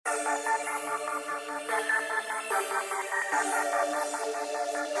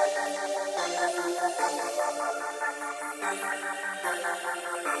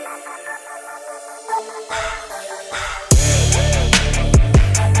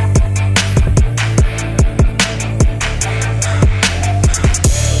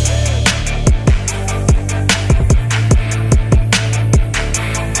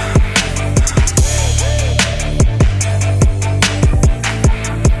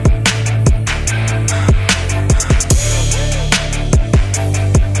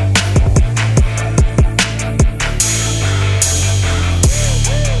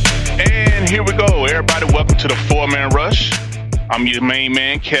I'm your main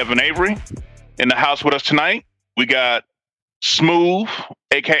man, Kevin Avery. In the house with us tonight, we got Smooth,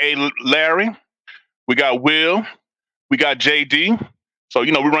 aka Larry. We got Will. We got JD. So,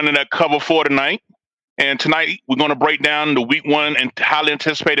 we're running that cover 4 tonight. And tonight, we're going to break down the week 1 and highly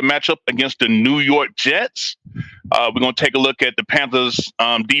anticipated matchup against the New York Jets. We're going to take a look at the Panthers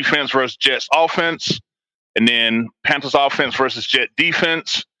defense versus Jets offense, and then Panthers offense versus Jet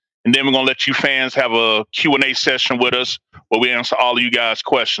defense. And then we're going to let you fans have a Q&A session with us where we answer all of you guys'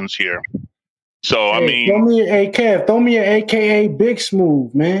 questions here. So, hey, throw me an AKA Big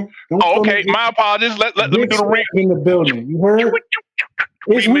Smooth, man. Okay. My apologies. Let me do the ring. In the building. You heard?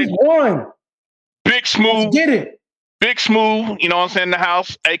 It's week 1. Big Smooth. Let's get it. Big Smooth, you know what I'm saying, in the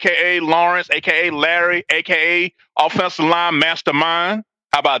house, a.k.a. Lawrence, a.k.a. Larry, a.k.a. offensive line mastermind.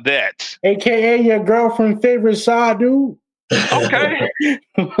 How about that? A.k.a. your girlfriend's favorite side dude. Okay.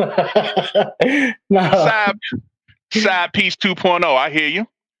 Side piece 2.0. I hear you.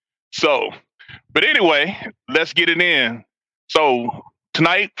 So, but anyway, let's get it in. So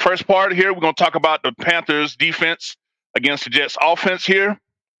tonight, first part here, we're going to talk about the Panthers defense against the Jets offense here.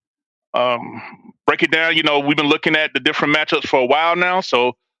 Break it down. We've been looking at the different matchups for a while now,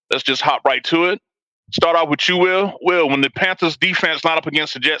 so let's just hop right to it. Start off with you, Will. Will, when the Panthers defense line up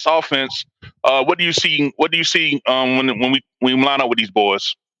against the Jets offense, what do you see? What do you see when we line up with these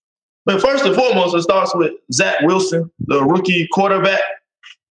boys? But first and foremost, it starts with Zach Wilson, the rookie quarterback.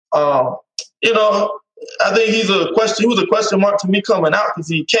 I think he was a question mark to me coming out because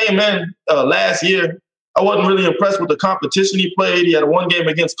he came in last year. I wasn't really impressed with the competition he played. He had one game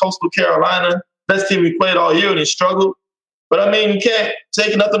against Coastal Carolina, best team he played all year, and he struggled. But, you can't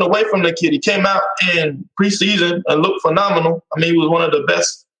take nothing away from the kid. He came out in preseason and looked phenomenal. He was one of the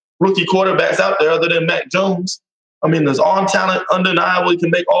best rookie quarterbacks out there other than Mac Jones. There's arm talent, undeniable. He can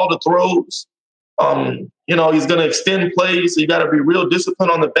make all the throws. He's going to extend plays, so you got to be real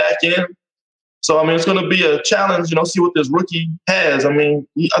disciplined on the back end. So, it's going to be a challenge, see what this rookie has. I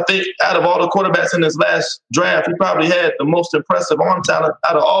think out of all the quarterbacks in this last draft, he probably had the most impressive arm talent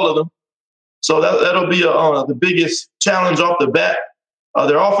out of all of them. So that'll be the biggest challenge off the bat.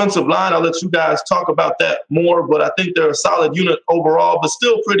 Their offensive line, I'll let you guys talk about that more, but I think they're a solid unit overall, but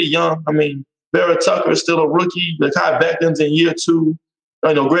still pretty young. Barrett Tucker is still a rookie. Mekhi Becton's in year 2.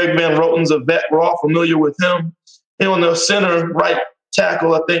 Greg Van Roten's a vet. We're all familiar with him. On the center, right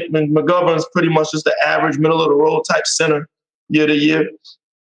tackle, I think McGovern's pretty much just the average middle-of-the-road type center year to year.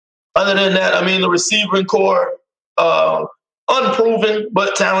 Other than that, the receiving core, unproven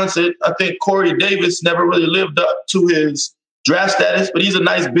but talented. I think Corey Davis never really lived up to his draft status, but he's a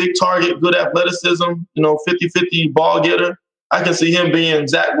nice big target, good athleticism, 50-50 ball getter. I can see him being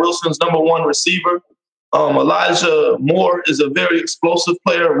Zach Wilson's number 1 receiver. Elijah Moore is a very explosive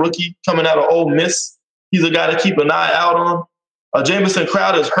player, rookie coming out of Ole Miss. He's a guy to keep an eye out on. Jamison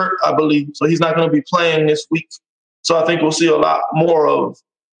Crowder is hurt, I believe, so he's not going to be playing this week. So I think we'll see a lot more of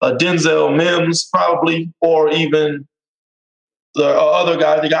Denzel Mims probably, or even the other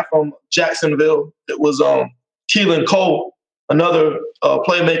guy they got from Jacksonville. It was Keelan Cole, another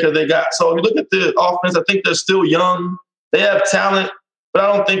playmaker they got. So if you look at the offense, I think they're still young. They have talent, but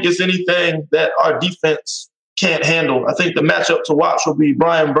I don't think it's anything that our defense can't handle. I think the matchup to watch will be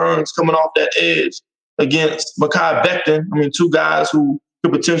Brian Burns coming off that edge against Mekhi Becton. 2 guys who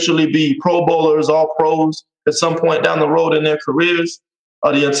could potentially be Pro Bowlers, all pros at some point down the road in their careers.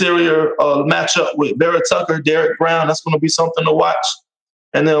 The interior matchup with Barrett Tucker, Derek Brown, that's going to be something to watch.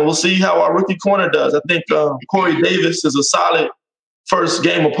 And then we'll see how our rookie corner does. I think Corey Davis is a solid first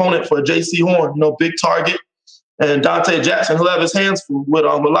game opponent for J.C. Horn, big target. And Dante Jackson, he'll have his hands full with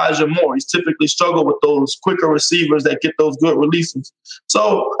Elijah Moore. He's typically struggled with those quicker receivers that get those good releases.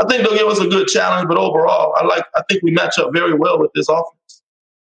 So I think they'll give us a good challenge, but overall, I think we match up very well with this offense.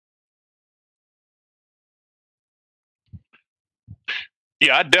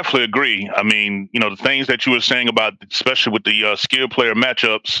 Yeah, I definitely agree. The things that you were saying about, especially with the skill player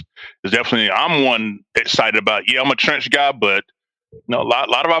matchups, is definitely, I'm one excited about. Yeah, I'm a trench guy, but a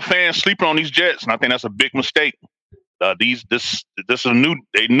lot of our fans sleeping on these Jets, and I think that's a big mistake. This is new.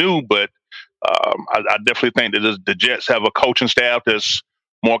 They knew, but I definitely think that the Jets have a coaching staff that's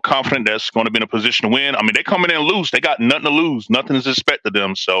more confident, that's going to be in a position to win. They coming in loose. They got nothing to lose. Nothing is expected of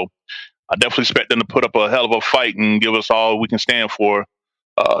them. So I definitely expect them to put up a hell of a fight and give us all we can stand for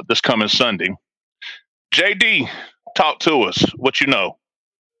this coming Sunday. JD, talk to us. What you know?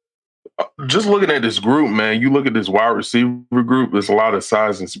 Just looking at this group, man, you look at this wide receiver group, there's a lot of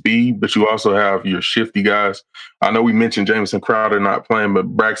size and speed, but you also have your shifty guys. I know we mentioned Jamison Crowder not playing, but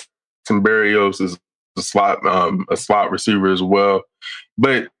Braxton Berrios is a slot receiver as well.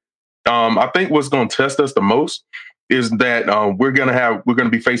 But I think what's going to test us the most is that we're gonna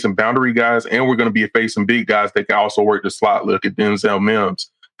be facing boundary guys, and we're gonna be facing big guys that can also work the slot. Look at Denzel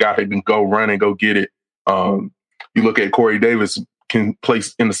Mims, guy that can go run and go get it. You look at Corey Davis, can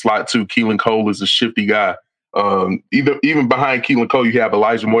place in the slot too. Keelan Cole is a shifty guy. Even behind Keelan Cole, you have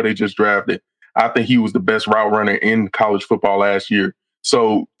Elijah Moore they just drafted. I think he was the best route runner in college football last year.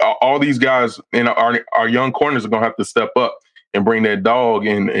 So all these guys and our young corners are gonna have to step up and bring that dog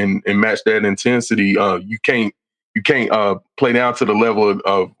and match that intensity. You can't play down to the level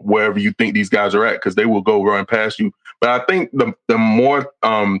of wherever you think these guys are at, because they will go run past you. But I think the more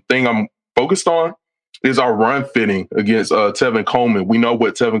thing I'm focused on is our run fitting against Tevin Coleman. We know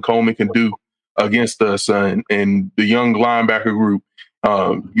what Tevin Coleman can do against us, and the young linebacker group.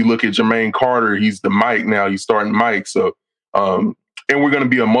 You look at Jermaine Carter; he's the Mike now. He's starting Mike. So, and we're going to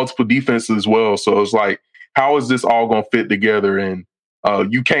be a multiple defense as well. So it's like, how is this all going to fit together? And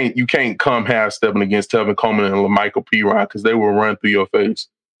you can't come half stepping against Tevin Coleman and LaMichael Pirine, because they will run through your face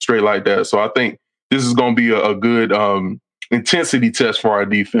straight like that. So I think this is going to be a good intensity test for our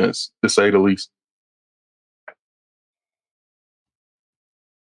defense, to say the least.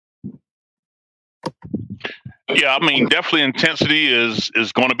 Yeah, I mean, definitely intensity is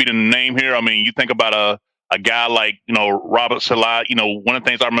going to be the name here. I mean, you think about a guy like, Robert Salah. One of the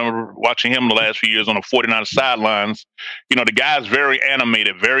things I remember watching him the last few years on the 49 sidelines, the guy's very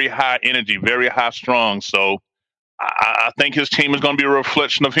animated, very high energy, very high strung. So I think his team is going to be a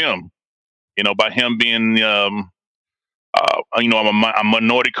reflection of him, by him being, I'm a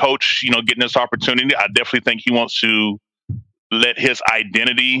minority coach, getting this opportunity. I definitely think he wants to let his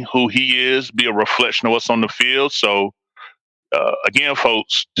identity, who he is, be a reflection of what's on the field. So, again,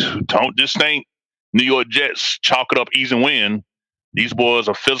 folks, don't just think New York Jets chalk it up easy win. These boys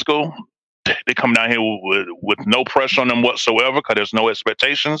are physical. They come down here with no pressure on them whatsoever, because there's no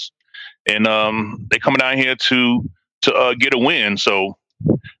expectations, and they come down here to get a win. So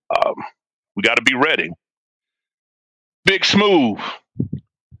we got to be ready. Big Smooth,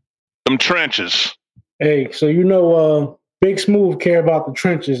 them trenches. Hey, so Big Smooth care about the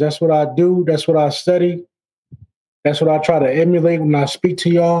trenches. That's what I do. That's what I study. That's what I try to emulate when I speak to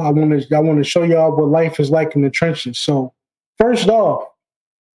y'all. I want to show y'all what life is like in the trenches. So, first off,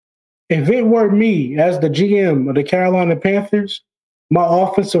 if it were me as the GM of the Carolina Panthers, my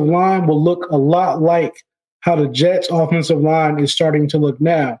offensive line will look a lot like how the Jets' offensive line is starting to look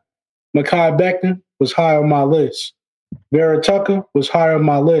now. Mekhi Becton was high on my list. Vera Tucker was high on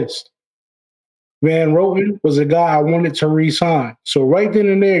my list. Van Roten was a guy I wanted to re-sign. So right then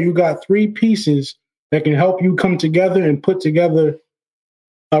and there, you got three pieces that can help you come together and put together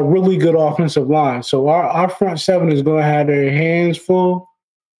a really good offensive line. So our front seven is going to have their hands full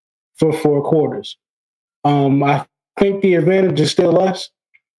for 4 quarters. I think the advantage is still us.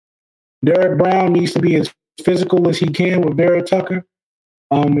 Derek Brown needs to be as physical as he can with Vera Tucker.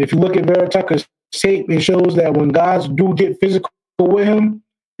 If you look at Vera Tucker's tape, it shows that when guys do get physical with him,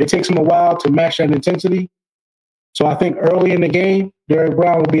 it takes him a while to match that intensity. So I think early in the game, Derek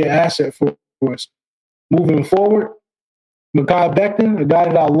Brown will be an asset for us. Moving forward, Mekhi Becton, a guy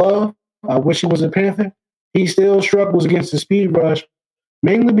that I love, I wish he was a Panther. He still struggles against the speed rush,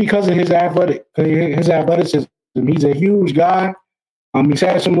 mainly because of his athleticism. He's a huge guy. He's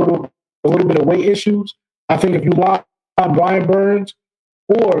had a little bit of weight issues. I think if you line Brian Burns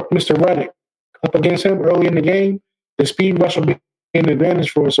or Mr. Reddick up against him early in the game, the speed rush will be an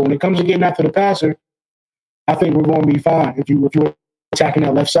advantage for us. So when it comes to getting after the passer, I think we're going to be fine if you're attacking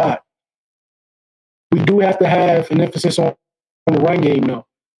that left side. We do have to have an emphasis on the run game, though.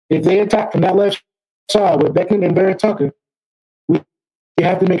 If they attack from that left side with Becton and Vera Tucker, we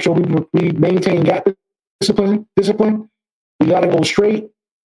have to make sure we maintain gap discipline. We got to go straight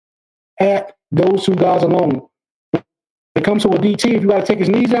at those 2 guys alone. When it comes to a DT, if you got to take his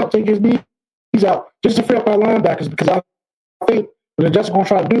knees out, just to free up our linebackers, because I think what the Jets are going to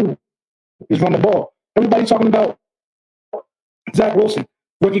try to do is run the ball. Everybody's talking about Zach Wilson,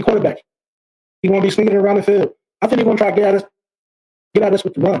 rookie quarterback. He's going to be swinging around the field. I think they're going to try to get at us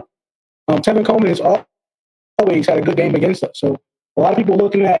with the run. Tevin Coleman has always had a good game against us. So a lot of people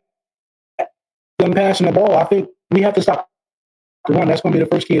looking at them passing the ball. I think we have to stop the run. That's going to be the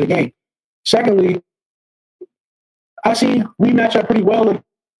first key of the game. Secondly, I see we match up pretty well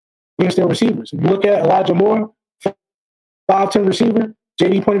against their receivers. If you look at Elijah Moore, 5'10" receiver,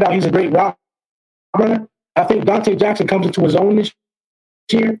 JD pointed out he's a great route runner. I think Dante Jackson comes into his own this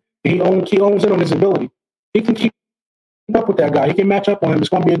year. He owns it on his ability. He can keep up with that guy. He can match up on him. It's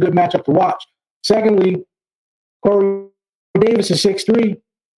going to be a good matchup to watch. Secondly, Corey Davis is 6'3".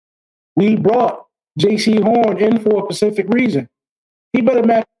 We brought J.C. Horn in for a specific reason. He better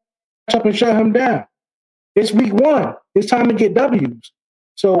match up and shut him down. It's week 1. It's time to get W's.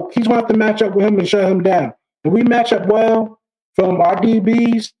 So he's going to have to match up with him and shut him down. If we match up well from our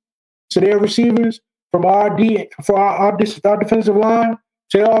DBs to their receivers, from our defensive line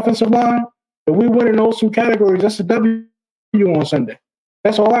to their offensive line, if we win in those 2 categories, that's a W on Sunday.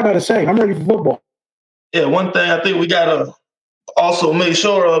 That's all I got to say. I'm ready for football. Yeah, one thing I think we got to also make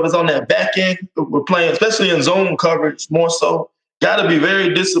sure of is on that back end. We're playing, especially in zone coverage, more so. Got to be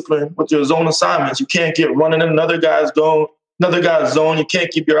very disciplined with your zone assignments. You can't get running in another guy's zone. You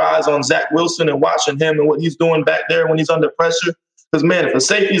can't keep your eyes on Zach Wilson and watching him and what he's doing back there when he's under pressure. Because, man, if a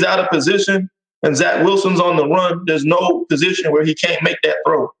safety's out of position and Zach Wilson's on the run, there's no position where he can't make that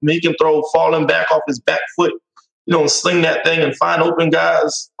throw. I mean, he can throw falling back off his back foot, sling that thing and find open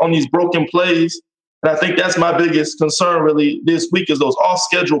guys on these broken plays. And I think that's my biggest concern really this week is those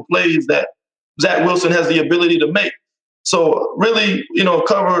off-schedule plays that Zach Wilson has the ability to make. So really, you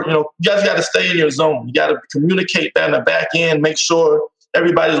guys got to stay in your zone. You got to communicate that in the back end, make sure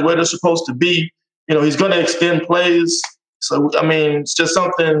everybody's where they're supposed to be. He's going to extend plays. So, I mean, it's just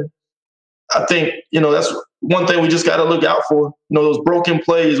something I think, that's one thing we just got to look out for. Those broken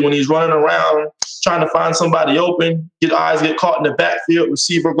plays when he's running around, trying to find somebody open, eyes get caught in the backfield,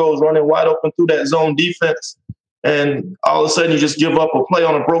 receiver goes running wide open through that zone defense, and all of a sudden you just give up a play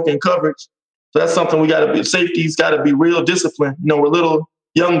on a broken coverage. So that's something we got to be. Safety's got to be real disciplined. We're a little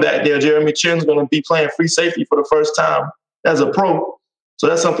young back there. Jeremy Chinn's going to be playing free safety for the first time as a pro. So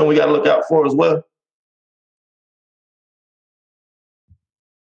that's something we got to look out for as well.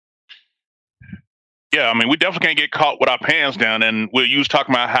 Yeah, I mean, we definitely can't get caught with our pants down. And you was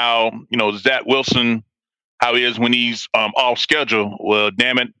talking about how, Zach Wilson, how he is when he's off schedule. Well,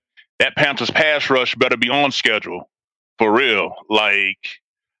 damn it, that Panthers pass rush better be on schedule for real. Like,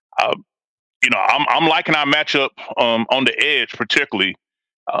 I'm liking our matchup on the edge, particularly.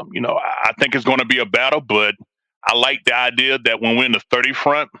 I think it's going to be a battle, but I like the idea that when we're in the 30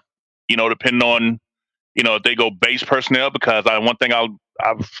 front, depending on, if they go base personnel, because one thing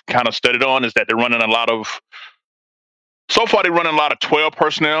I've kind of studied on is that they're running so far they're running a lot of 12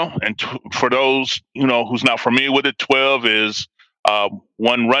 personnel. And for those, who's not familiar with it, 12 is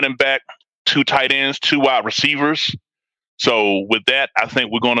 1 running back, 2 tight ends, 2 wide receivers. So with that, I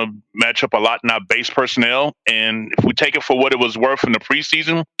think we're going to match up a lot in our base personnel. And if we take it for what it was worth in the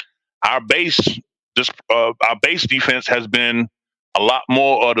preseason, our base defense has been a lot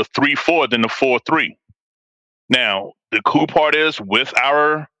more of the 3-4 than the 4-3. Now, the cool part is with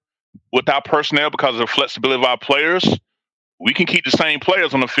our personnel, because of the flexibility of our players, we can keep the same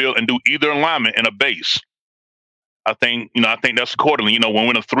players on the field and do either alignment in a base. I think that's accordingly. When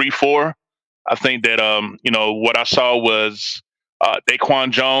we're in a 3-4, I think that, what I saw was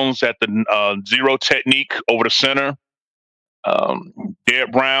Daquan Jones at the 0 technique over the center.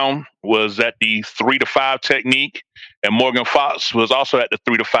 Derek Brown was at the 3-5 technique, and Morgan Fox was also at the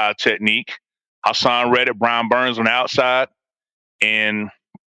 3-5 technique. Hassan Reddick, Brian Burns on the outside, and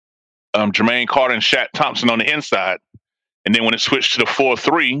Jermaine Carter and Shaq Thompson on the inside. And then when it switched to the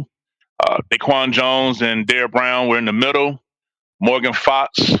 4-3, Daquan Jones and Derek Brown were in the middle. Morgan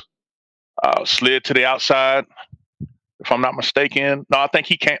Fox slid to the outside, if I'm not mistaken. No, I think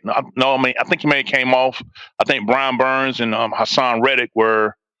he can't. No, I think he may have came off. I think Brian Burns and Hassan Reddick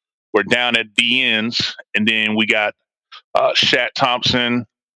were down at the ends, and then we got Shaq Thompson,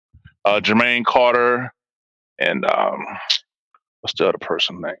 Jermaine Carter, and what's the other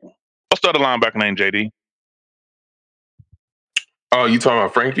person name? What's the other linebacker name, JD? Oh, you talking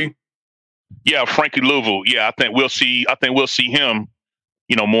about Frankie? Yeah, Frankie Louisville. Yeah, I think we'll see him,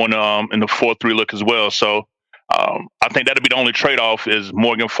 more in the 4-3 look as well. So I think that'll be the only trade-off is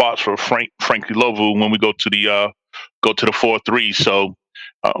Morgan Fox for Frankie Louisville when we go to the 4-3. So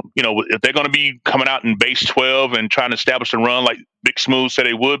if they're going to be coming out in base 12 and trying to establish a run like Big Smooth said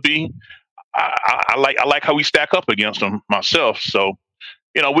they would be, I like how we stack up against them myself. So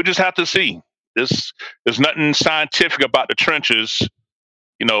we just have to see. There's nothing scientific about the trenches.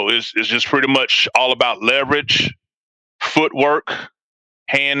 It's just pretty much all about leverage, footwork,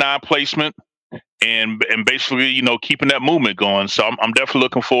 hand-eye placement, and basically, keeping that movement going. So I'm definitely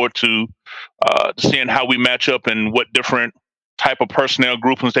looking forward to seeing how we match up and what different type of personnel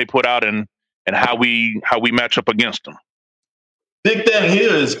groupings they put out and how we match up against them. Big thing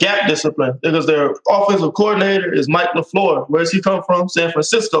here is gap discipline because their offensive coordinator is Mike LaFleur. Where does he come from? San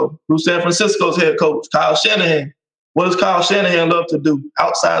Francisco. Who's San Francisco's head coach? Kyle Shanahan. What does Kyle Shanahan love to do?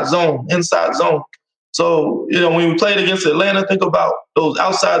 Outside zone, inside zone. So, when we played against Atlanta, think about those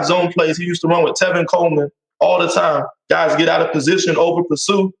outside zone plays he used to run with Tevin Coleman all the time. Guys get out of position, over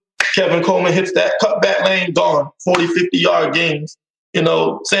pursue. Kevin Coleman hits that cutback lane, gone. 40, 50-yard gains.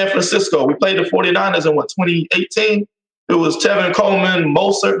 San Francisco. We played the 49ers in 2018? It was Tevin Coleman,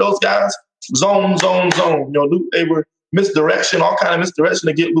 Mostert, those guys. Zone. They were misdirection, all kind of misdirection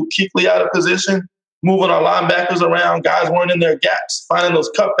to get Luke Kuechly out of position, moving our linebackers around. Guys weren't in their gaps, finding those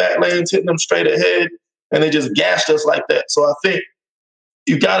cutback lanes, hitting them straight ahead, and they just gashed us like that. So I think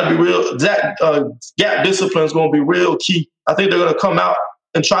you got to be real. That gap discipline is going to be real key. I think they're going to come out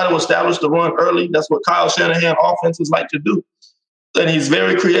and try to establish the run early. That's what Kyle Shanahan offenses like to do. And he's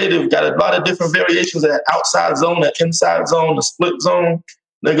very creative, got a lot of different variations at outside zone, at inside zone, the split zone.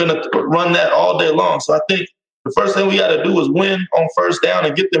 They're going to run that all day long. So I think the first thing we got to do is win on first down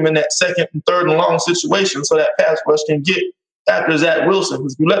and get them in that second and third and long situation so that pass rush can get after Zach Wilson.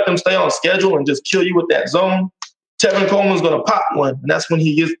 If you let them stay on schedule and just kill you with that zone, Tevin Coleman's going to pop one. And that's when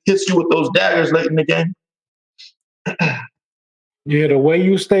he hits you with those daggers late in the game. Yeah, the way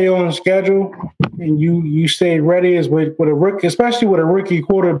you stay on schedule and you stay ready is with a rookie, especially with a rookie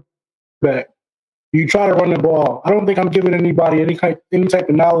quarterback. You try to run the ball. I don't think I'm giving anybody any type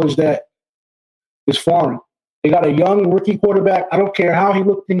of knowledge that is foreign. They got a young rookie quarterback. I don't care how he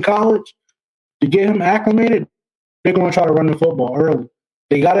looked in college. To get him acclimated, they're going to try to run the football early.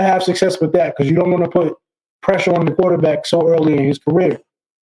 They got to have success with that because you don't want to put pressure on the quarterback so early in his career.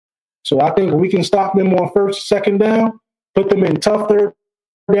 So I think if we can stop them on first, second down, put them in tough third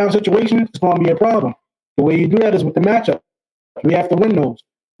down situations, it's going to be a problem. The way you do that is with the matchup. We have to win those.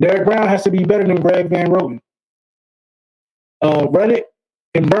 Derek Brown has to be better than Greg Van Roten. Reddick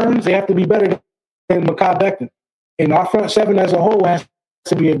and Burns, they have to be better than Mekhi Becton. And our front seven as a whole has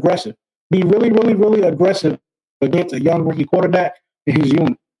to be aggressive. Be really, really, really aggressive against a young rookie quarterback and his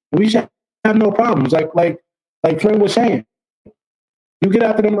unit. We should have no problems. Like Flynn was saying, you get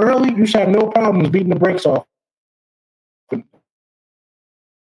after them early, you should have no problems beating the brakes off.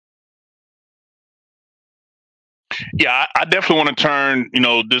 Yeah, I definitely want to turn,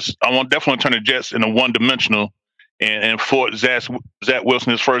 definitely turn the Jets into one-dimensional and for Zach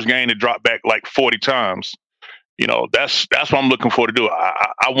Wilson, his first game, to drop back like 40 times. That's what I'm looking for to do.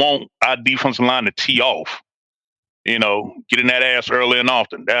 I want our defensive line to tee off, getting that ass early and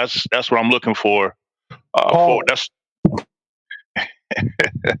often. That's what I'm looking for. That's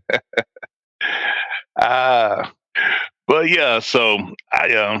but yeah, so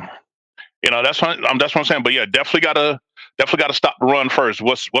that's what I'm saying. But yeah, definitely gotta stop the run first.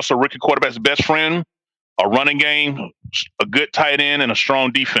 What's a rookie quarterback's best friend? A running game, a good tight end, and a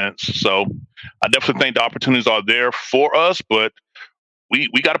strong defense. So I definitely think the opportunities are there for us, but we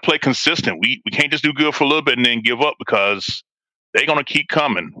got to play consistent. We can't just do good for a little bit and then give up because they're gonna keep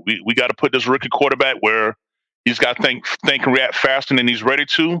coming. We got to put this rookie quarterback where he's got to think and react faster than he's ready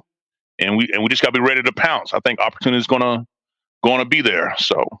to, and we just got to be ready to pounce. I think opportunity is gonna be there.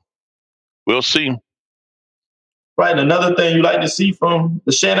 So we'll see. Right, and another thing you like to see from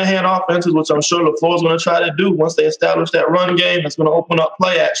the Shanahan offenses, which I'm sure LaFleur is going to try to do once they establish that run game, it's going to open up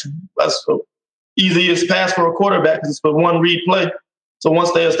play action. That's the easiest pass for a quarterback because it's for one read play. So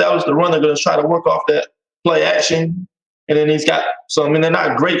once they establish the run, they're going to try to work off that play action. And then he's got some, they're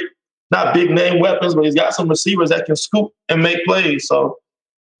not great, not big name weapons, but he's got some receivers that can scoop and make plays. So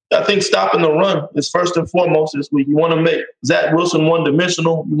I think stopping the run is first and foremost this week. You want to make Zach Wilson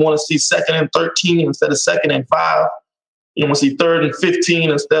one-dimensional. You want to see 2nd and 13 instead of 2nd and 5. You want to see 3rd and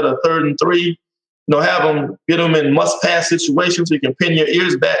 15 instead of 3rd and 3. Get them in must-pass situations so you can pin your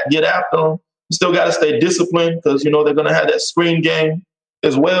ears back, get after them. You still got to stay disciplined because, they're going to have that screen game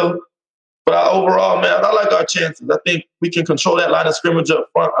as well. But overall, man, I like our chances. I think we can control that line of scrimmage up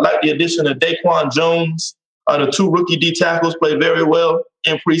front. I like the addition of Daquan Jones. The 2 rookie D tackles play very well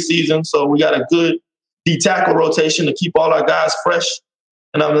in preseason, so we got a good D tackle rotation to keep all our guys fresh.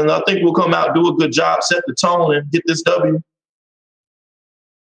 And I think we'll come out, do a good job, set the tone, and get this W.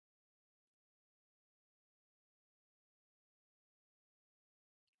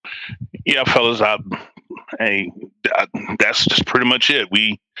 Yeah, fellas, that's just pretty much it.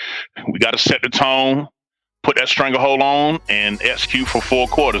 We got to set the tone, put that stranglehold on, and execute for 4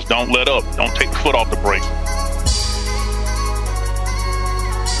 quarters. Don't let up. Don't take the foot off the brake.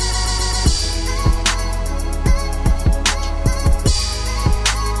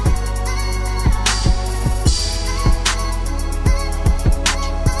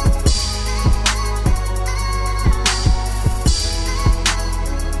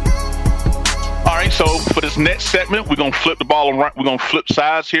 So for this next segment, we're going to flip the ball around. We're going to flip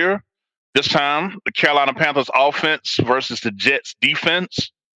sides here. This time, the Carolina Panthers offense versus the Jets defense.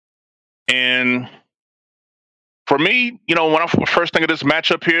 And for me, when I first think of this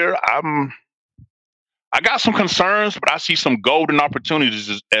matchup here, I got some concerns, but I see some golden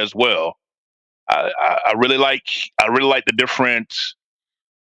opportunities as well. I really like the different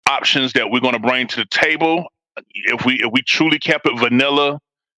options that we're going to bring to the table. If we truly kept it vanilla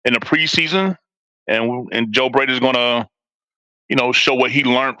in the preseason, and Joe Brady's going to show what he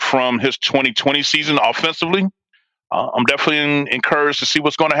learned from his 2020 season offensively, I'm definitely encouraged to see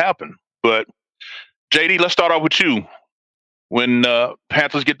what's going to happen. But JD, let's start off with you. When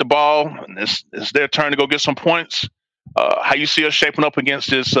Panthers get the ball, and it's their turn to go get some points, how you see us shaping up against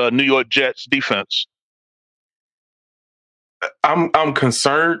this New York Jets defense? I'm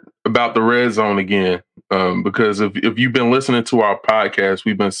concerned about the red zone again, because if you've been listening to our podcast,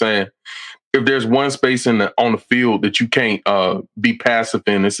 we've been saying if there's one space on the field that you can't be passive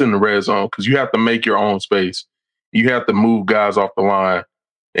in, it's in the red zone, because you have to make your own space. You have to move guys off the line,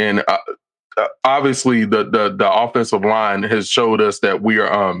 and obviously the offensive line has showed us that we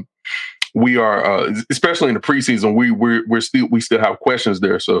are especially in the preseason, we still have questions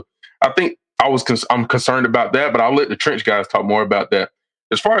there. So I think I'm concerned about that, but I'll let the trench guys talk more about that.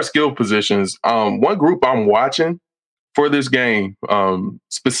 As far as skill positions, one group I'm watching for this game,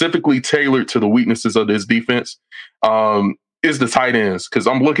 specifically tailored to the weaknesses of this defense, is the tight ends, because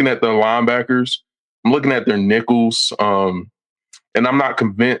I'm looking at the linebackers, I'm looking at their nickels, and I'm not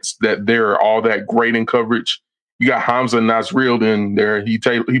convinced that they're all that great in coverage. You got Hamza Nasril in there. He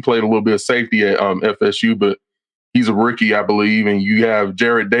played a little bit of safety at FSU, but he's a rookie, I believe. And you have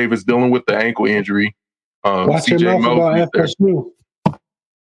Jared Davis dealing with the ankle injury. Watch your mouth about FSU.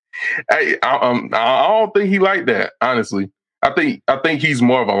 Hey, I don't think he like that, honestly. I think he's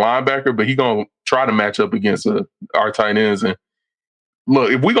more of a linebacker, but he's gonna try to match up against our tight ends. And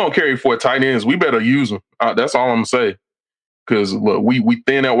look, if we're gonna carry 4 tight ends, we better use them. That's all I'm gonna say. Because look, we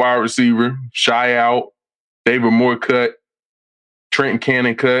thin at wide receiver, Shy out, David Moore cut, Trenton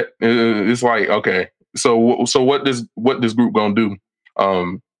Cannon cut. It's like, okay, so what this group gonna do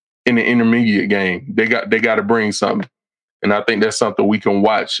in the intermediate game? They got to bring something, and I think that's something we can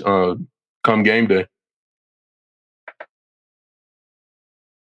watch come game day.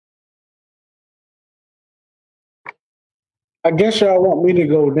 I guess y'all want me to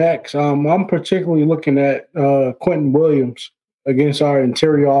go next. I'm particularly looking at Quentin Williams against our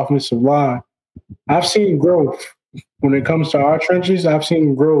interior offensive line. I've seen growth when it comes to our trenches. I've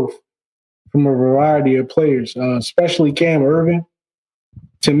seen growth from a variety of players, especially Cam Irvin.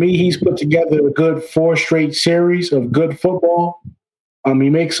 To me, he's put together a good 4 straight series of good football.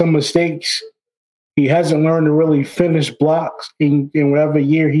 He makes some mistakes. He hasn't learned to really finish blocks in whatever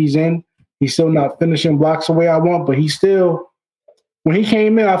year he's in. He's still not finishing blocks the way I want, but he's still, when he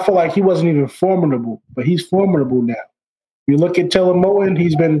came in, I felt like he wasn't even formidable, but he's formidable now. You look at Taylor Moton,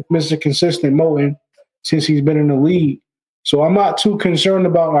 he's been Mr. Consistent Moton since he's been in the league. So I'm not too concerned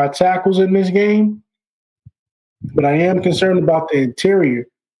about our tackles in this game, but I am concerned about the interior.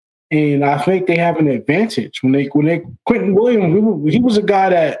 And I think they have an advantage. When Quentin Williams, he was a guy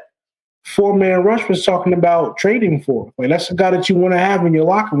that 4-man rush was talking about trading for. Like, that's a guy that you want to have in your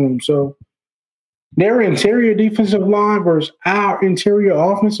locker room. So their interior defensive line versus our interior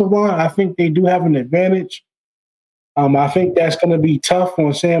offensive line, I think they do have an advantage. I think that's going to be tough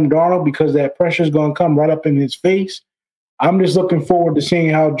on Sam Darnold because that pressure is going to come right up in his face. I'm just looking forward to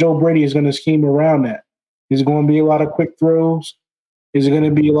seeing how Joe Brady is going to scheme around that. Is it going to be a lot of quick throws? Is it going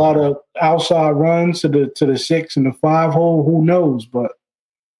to be a lot of outside runs to the 6 and the 5 hole? Who knows? But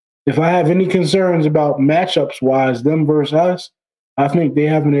if I have any concerns about matchups wise, them versus us, I think they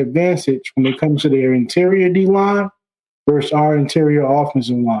have an advantage when it comes to their interior D line versus our interior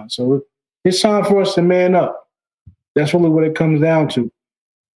offensive line. So it's time for us to man up. That's really what it comes down to.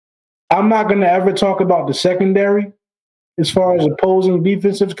 I'm not going to ever talk about the secondary as far as opposing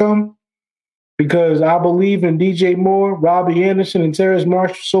defensives come, because I believe in DJ Moore, Robbie Anderson, and Terrace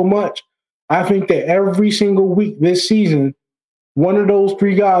Marshall so much. I think that every single week this season, one of those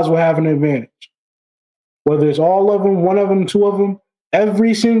 3 guys will have an advantage. Whether it's all of them, one of them, 2 of them,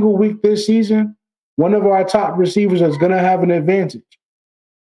 every single week this season, one of our top receivers is going to have an advantage.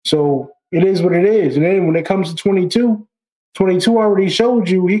 So it is what it is. And then when it comes to 22 already showed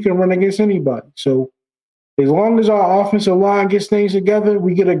you he can run against anybody. So as long as our offensive line gets things together,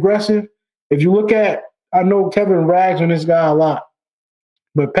 we get aggressive. If you look at, I know Kevin rags on this guy a lot,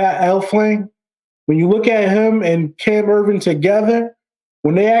 but Pat Elflein, when you look at him and Cam Irvin together,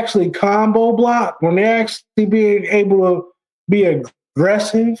 when they actually combo block, when they actually being able to be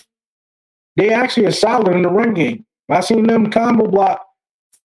aggressive, they actually are solid in the run game. I've seen them combo block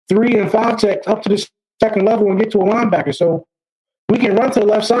 3 and 5 techs up to the second level and get to a linebacker. So we can run to the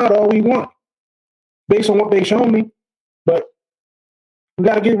left side all we want based on what they show me. But we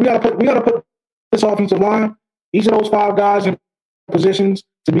gotta put this offensive line, each of those 5 guys in positions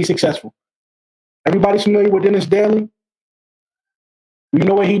to be successful. Everybody's familiar with Dennis Daly. We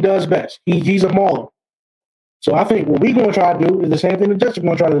know what he does best. He's a mauler. So I think what we're going to try to do is the same thing the Jets are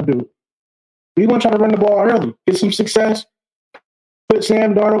going to try to do. We're going to try to run the ball early, get some success, put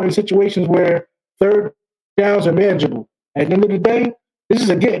Sam Darnold in situations where third downs are manageable. At the end of the day, this is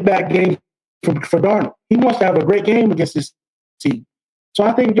a get-back game for Darnold. He wants to have a great game against this team. So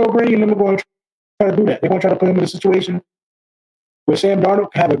I think Joe Brady and them are going to try to do that. They're going to try to put him in a situation where Sam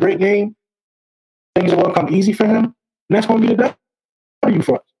Darnold can have a great game. Things are going to come easy for him. And that's going to be the W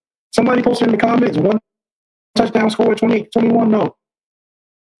for us. Somebody posted in the comments, one touchdown score, 28-21. No.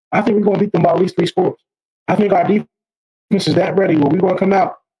 I think we're going to beat them by at least 3 scores. I think our defense is that ready where we're going to come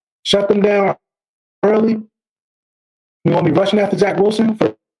out, shut them down early. We're going to be rushing after Zach Wilson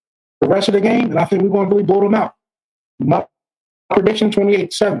for the rest of the game, and I think we're going to really blow them out. My prediction,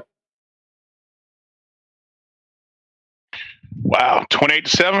 28-7. Wow,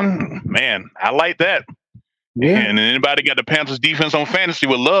 28-7? Man, I like that. Yeah. And anybody got the Panthers defense on fantasy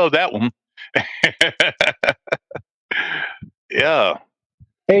would love that one. Yeah.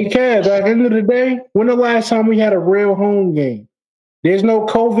 Hey, Kev, at the end of the day, when the last time we had a real home game? There's no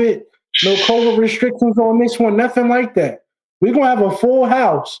COVID restrictions on this one, nothing like that. We're going to have a full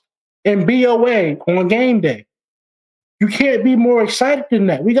house in BOA on game day. You can't be more excited than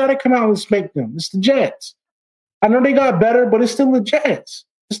that. We got to come out and spank them. It's the Jets. I know they got better, but it's still the Jets.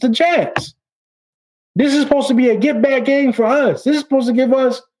 It's the Jets. This is supposed to be a get-back game for us. This is supposed to give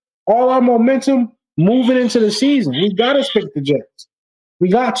us all our momentum moving into the season. We got to spank the Jets. We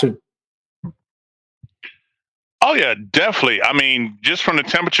got to. Oh, yeah, definitely. I mean, just from the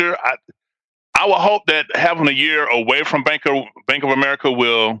temperature, I would hope that having a year away from Bank of America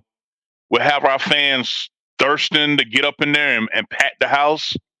will have our fans thirsting to get up in there and pack the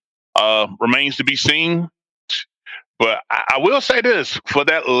house. Remains to be seen. But I will say this, for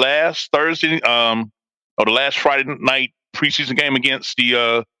that last Thursday or the last Friday night preseason game against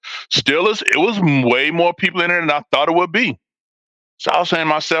the Steelers, it was way more people in there than I thought it would be. So I was saying to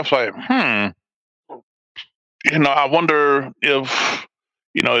myself, like, I wonder if,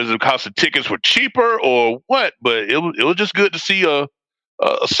 is it because the tickets were cheaper or what? But it was just good to see a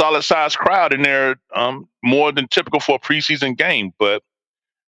solid sized crowd in there, more than typical for a preseason game. But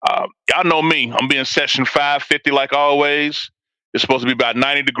y'all know me. I'm being session 550 like always. It's supposed to be about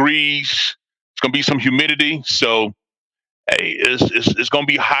 90 degrees. It's going to be some humidity. So, hey, it's going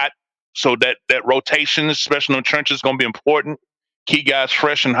to be hot. So that rotation, especially in the trenches, is going to be important. Key guys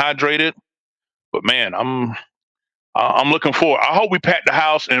fresh and hydrated. But, man, I'm looking forward. I hope we pack the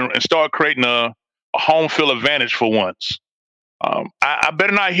house and start creating a home field advantage for once. I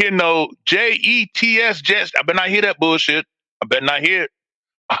better not hear no Jets, Jets. I better not hear that bullshit. I better not hear it.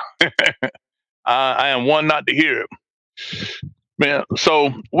 I am one not to hear it. Man,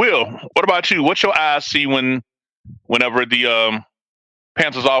 so, Will, what about you? What's your eyes see whenever the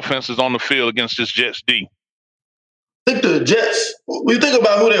Panthers offense is on the field against this Jets D? I think the Jets, we think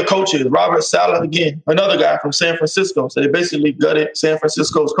about who their coach is, Robert Saleh, again, another guy from San Francisco. So they basically gutted San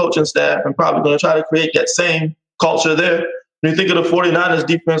Francisco's coaching staff and probably going to try to create that same culture there. When you think of the 49ers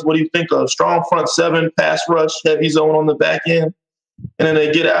defense, what do you think of? Strong front seven, pass rush, heavy zone on the back end, and then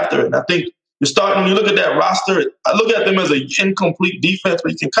they get after it. And I think when you look at that roster, I look at them as an incomplete defense,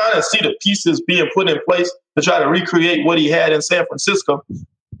 but you can kind of see the pieces being put in place to try to recreate what he had in San Francisco.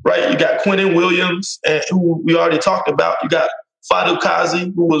 Right, you got Quentin Williams, who we already talked about. You got Fadu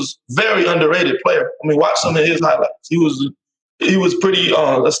Kazi, who was very underrated player. I mean, watch some of his highlights. He was pretty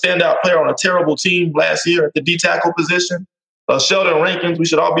a standout player on a terrible team last year at the D tackle position. Sheldon Rankins, we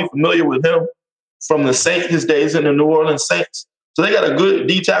should all be familiar with him from his days in the New Orleans Saints. So they got a good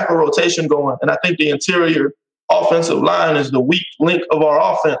D tackle rotation going, and I think the interior offensive line is the weak link of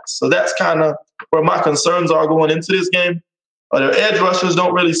our offense. So that's kind of where my concerns are going into this game. Their edge rushers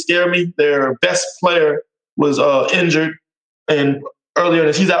don't really scare me. Their best player was injured, and earlier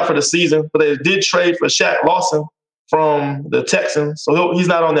he's out for the season. But they did trade for Shaq Lawson from the Texans, so he's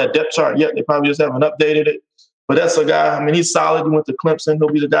not on that depth chart yet. They probably just haven't updated it. But that's a guy. I mean, he's solid. He went to Clemson. He'll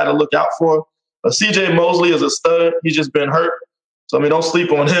be the guy to look out for. C.J. Mosley is a stud. He's just been hurt, so I mean, don't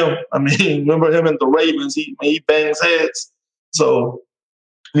sleep on him. I mean, remember him in the Ravens? He bangs heads, so.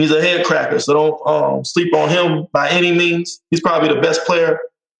 He's a head cracker, so don't sleep on him by any means. He's probably the best player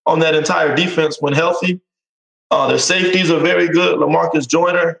on that entire defense when healthy. Their safeties are very good. LaMarcus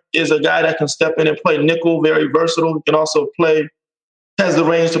Joyner is a guy that can step in and play nickel, very versatile. He can also has the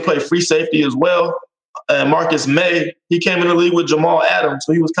range to play free safety as well. And Marcus May, he came in the league with Jamal Adams,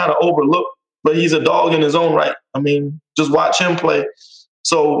 so he was kind of overlooked, but he's a dog in his own right. I mean, just watch him play.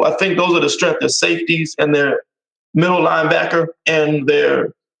 So I think those are the strength, their safeties and their middle linebacker and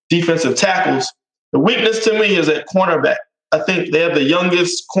their defensive tackles. The weakness to me is at cornerback. I think they have the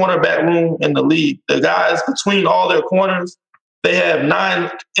youngest cornerback room in the league. The guys between all their corners, they have nine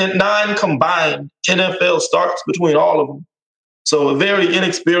combined NFL starts between all of them. So a very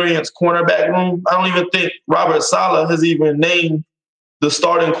inexperienced cornerback room. I don't even think Robert Saleh has even named the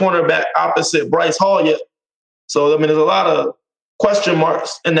starting cornerback opposite Bryce Hall yet. So, I mean, there's a lot of question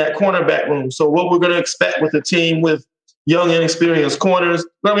marks in that cornerback room. So what we're going to expect with a team with young, inexperienced corners,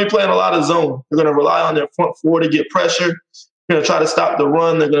 they're going to be playing a lot of zone. They're going to rely on their front four to get pressure. They're going to try to stop the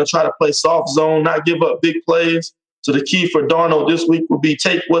run. They're going to try to play soft zone, not give up big plays. So the key for Darnold this week will be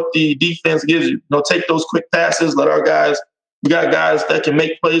take what the defense gives you. Take those quick passes, let our guys – we got guys that can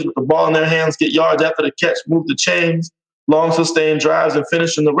make plays with the ball in their hands, get yards after the catch, move the chains, long sustained drives, and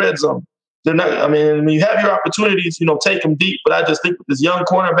finish in the red zone. They're not. I mean, when you have your opportunities, take them deep. But I just think with this young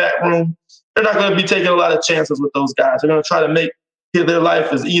cornerback room, they're not going to be taking a lot of chances with those guys. They're going to try to make their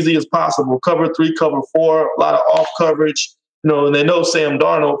life as easy as possible. Cover 3, cover 4, a lot of off coverage. And they know Sam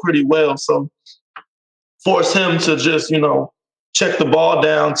Darnold pretty well, so force him to just check the ball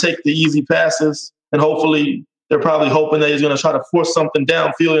down, take the easy passes, and hopefully. They're probably hoping that he's going to try to force something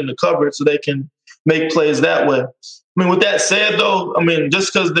downfield in the coverage so they can make plays that way. I mean, with that said, though,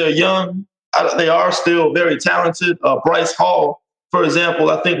 just because they're young, they are still very talented. Bryce Hall, for example,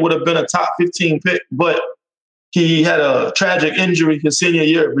 I think would have been a top 15 pick, but he had a tragic injury his senior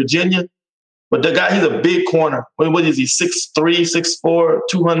year at Virginia. But the guy, he's a big corner. What is he, 6'3", 6'4",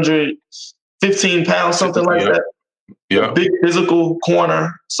 215 pounds, something like that? Yeah. A big physical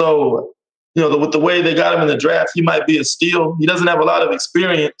corner. So, with the way they got him in the draft, he might be a steal. He doesn't have a lot of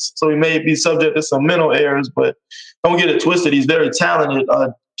experience, so he may be subject to some mental errors, but don't get it twisted. He's very talented.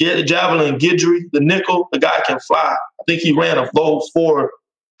 Javelin Guidry, the nickel, the guy can fly. I think he ran a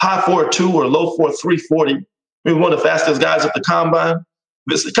high 4.2 or low 4.3 40. He was one of the fastest guys at the combine.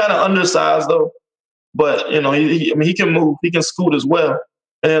 It's kind of undersized, though. But, he can move. He can scoot as well.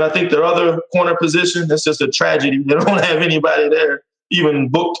 And then I think their other corner position, that's just a tragedy. They don't have anybody there even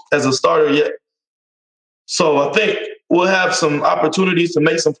booked as a starter yet. So I think we'll have some opportunities to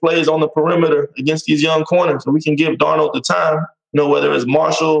make some plays on the perimeter against these young corners. So we can give Darnold the time, whether it's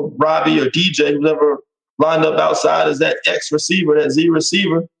Marshall, Robbie, or DJ, whoever lined up outside as that X receiver, that Z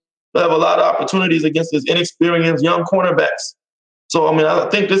receiver. We'll have a lot of opportunities against these inexperienced young cornerbacks. So, I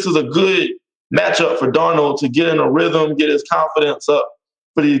think this is a good matchup for Darnold to get in a rhythm, get his confidence up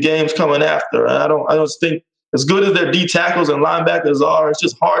for these games coming after. And I just think as good as their D tackles and linebackers are, it's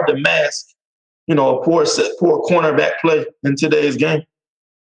just hard to mask, a poor cornerback play in today's game.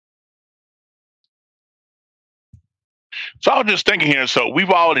 So I was just thinking here, so we've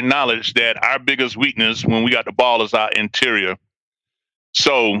all acknowledged that our biggest weakness when we got the ball is our interior.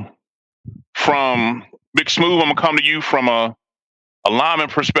 So from Big Smooth, I'm going to come to you from a lineman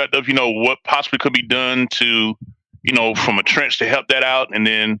perspective, what possibly could be done to, from a trench to help that out. And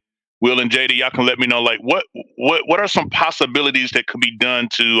then Will and JD, y'all can let me know, what are some possibilities that could be done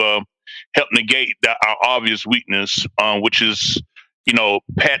to help negate our obvious weakness, which is,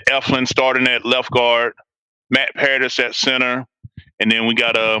 Pat Eflin starting at left guard, Matt Paradis at center, and then we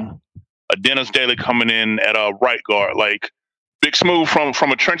got a Dennis Daly coming in at a right guard. Big Smooth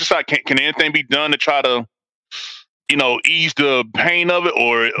from a trench side, can anything be done to try to, ease the pain of it,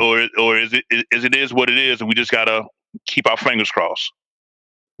 or is it what it is, and we just gotta keep our fingers crossed?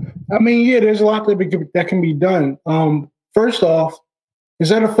 There's a lot that can be done. First off,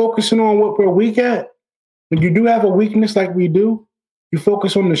 instead of focusing on what we're weak at, when you do have a weakness like we do, you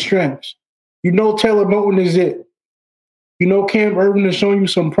focus on the strengths. Taylor Moton is it. Cam Irvin is showing you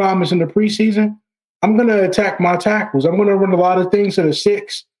some promise in the preseason. I'm going to attack my tackles. I'm going to run a lot of things to the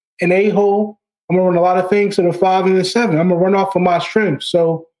 6 and 8 hole. I'm going to run a lot of things to the 5 and the 7. I'm going to run off of my strengths.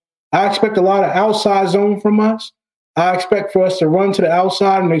 So I expect a lot of outside zone from us. I expect for us to run to the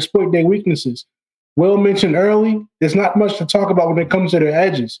outside and exploit their weaknesses. Will mentioned early, there's not much to talk about when it comes to their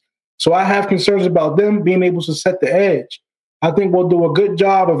edges. So I have concerns about them being able to set the edge. I think we'll do a good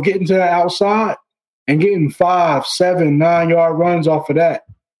job of getting to the outside and getting 5, 7, 9-yard runs off of that.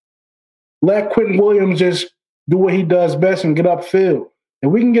 Let Quentin Williams just do what he does best and get upfield. If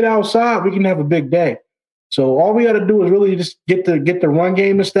we can get outside, we can have a big day. So all we got to do is really just get the run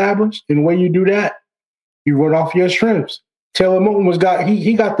game established. And when you do that, you run off your strengths. Taylor Moton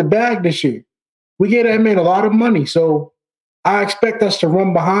he got the bag this year. We gave that man a lot of money, so I expect us to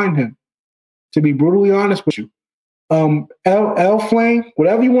run behind him, to be brutally honest with you. Flame,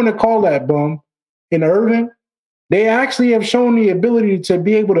 whatever you want to call that bum, in Irving, they actually have shown the ability to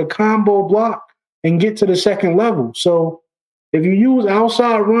be able to combo block and get to the second level. So if you use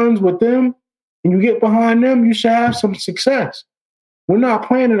outside runs with them and you get behind them, you should have some success. We're not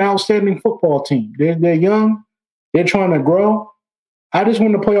playing an outstanding football team. They're young. They're trying to grow. I just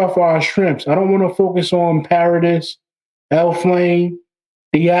want to play off our strengths. I don't want to focus on Paradis, L Flame,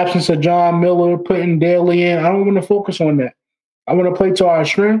 the absence of John Miller, putting Daly in. I don't want to focus on that. I want to play to our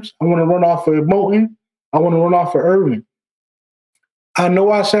strengths. I want to run off of Moten. I want to run off of Irving. I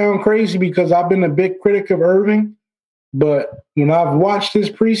know I sound crazy because I've been a big critic of Irving, but when I've watched this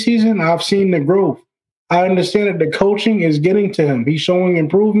preseason, I've seen the growth. I understand that the coaching is getting to him. He's showing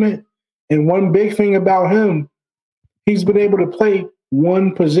improvement. And one big thing about him, he's been able to play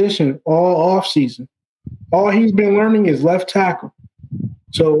one position all offseason. All he's been learning is left tackle.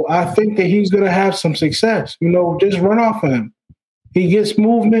 So I think that he's going to have some success. Just run off of him. He gets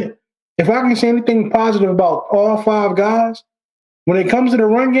movement. If I can say anything positive about all five guys, when it comes to the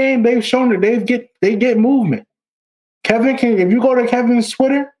run game, they've shown that they get movement. If you go to Kevin's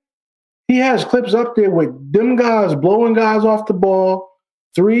Twitter, he has clips up there with them guys blowing guys off the ball,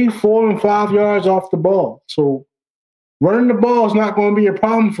 3, 4, and 5 yards off the ball. So running the ball is not going to be a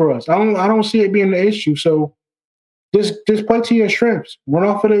problem for us. I don't see it being an issue. So just play to your strengths. Run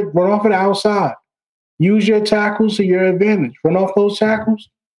off of the outside. Use your tackles to your advantage. Run off those tackles.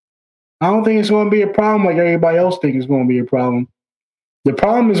 I don't think it's going to be a problem like everybody else thinks it's going to be a problem. The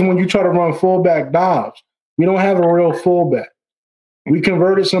problem is when you try to run fullback dives. We don't have a real fullback. We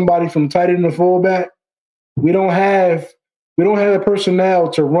converted somebody from tight end to fullback. We don't have the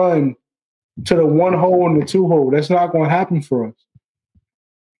personnel to run to the 1 hole and the 2 hole. That's not going to happen for us.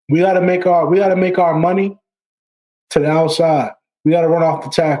 We got to make our money to the outside. We got to run off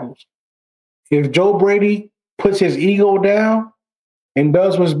the tackles. If Joe Brady puts his ego down and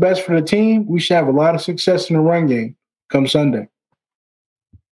does what's best for the team, we should have a lot of success in the run game come Sunday.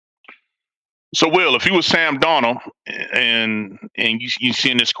 So, Will, if you were Sam Darnold and you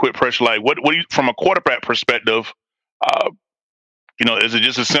seeing this quick pressure, like what do you, from a quarterback perspective, is it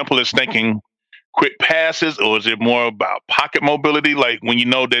just as simple as thinking quick passes, or is it more about pocket mobility? Like when you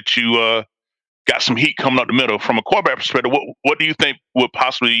know that you got some heat coming up the middle. From a quarterback perspective, what do you think would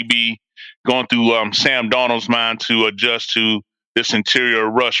possibly be going through Sam Darnold's mind to adjust to this interior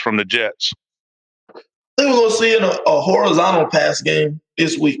rush from the Jets? I think we're going to see a horizontal pass game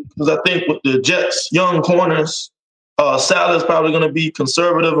this week because I think with the Jets' young corners, Salah's probably going to be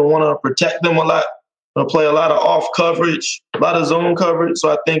conservative and want to protect them a lot. Going to play a lot of off coverage, a lot of zone coverage.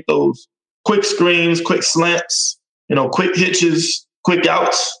 So I think those quick screens, quick slants, quick hitches, quick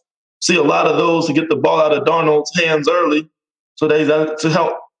outs, see a lot of those to get the ball out of Darnold's hands early so to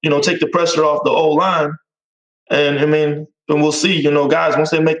help, take the pressure off the O-line. And we'll see, guys, once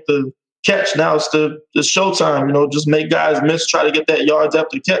they make the catch, now it's showtime, just make guys miss, try to get that yards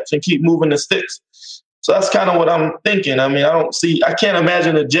after catch and keep moving the sticks. So that's kind of what I'm thinking. I can't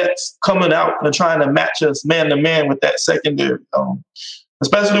imagine the Jets coming out and trying to match us man to man with that secondary,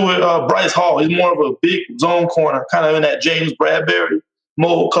 especially with Bryce Hall. He's more of a big zone corner, kind of in that James Bradbury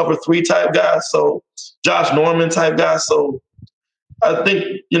mold, cover 3 type guy. So Josh Norman type guy. So I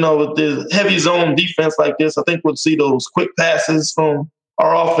think, with the heavy zone defense like this, I think we'll see those quick passes from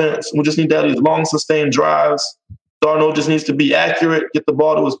our offense. We just need to have these long sustained drives. Darnold just needs to be accurate, get the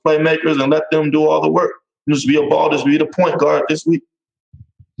ball to his playmakers, and let them do all the work. Just be the point guard this week.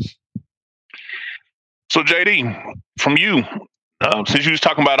 So, JD, from you, since you was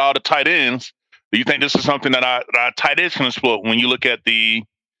talking about all the tight ends, do you think this is something that our tight ends can exploit when you look at the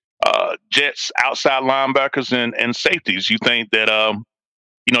Jets outside linebackers and safeties? You think that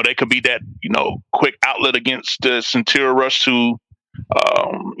they could be that quick outlet against this interior rush to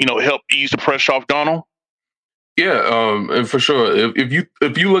help ease the pressure off Darnold? Yeah, and for sure. If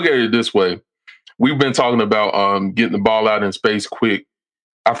you look at it this way, we've been talking about getting the ball out in space quick.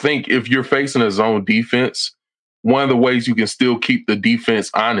 I think if you're facing a zone defense, one of the ways you can still keep the defense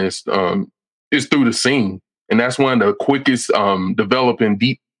honest is through the seam. And that's one of the quickest developing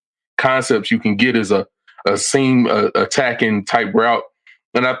deep concepts you can get is a seam attacking type route.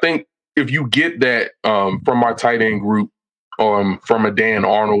 And I think if you get that from our tight end group, from a Dan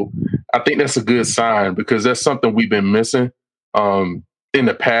Arnold, I think that's a good sign because that's something we've been missing in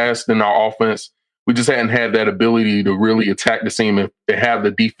the past in our offense. We just hadn't had that ability to really attack the seam and have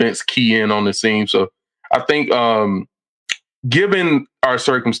the defense key in on the seam. So I think given our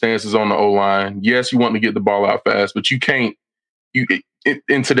circumstances on the O-line, yes, you want to get the ball out fast, but you can't.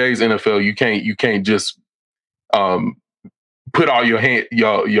 In today's NFL, you can't just put all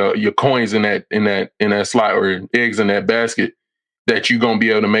your coins in that slot or eggs in that basket that you're going to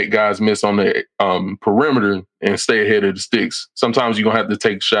be able to make guys miss on the perimeter and stay ahead of the sticks. Sometimes you're going to have to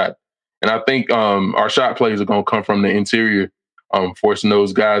take a shot. And I think our shot plays are going to come from the interior, forcing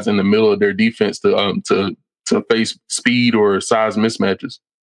those guys in the middle of their defense to face speed or size mismatches.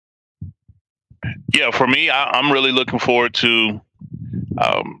 Yeah, for me, I'm really looking forward to.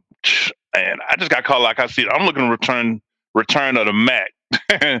 And I just got caught like I said. I'm looking to return of the Mac,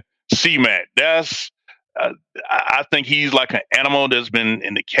 C Mac. That's I think he's like an animal that's been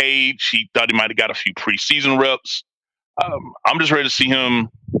in the cage. He thought he might have got a few preseason reps. I'm just ready to see him.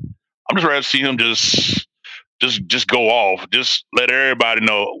 I'm just ready to see him just go off. Just let everybody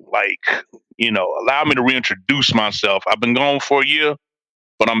know, like, allow me to reintroduce myself. I've been gone for a year,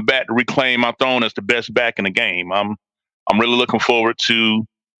 but I'm back to reclaim my throne as the best back in the game. I'm really looking forward to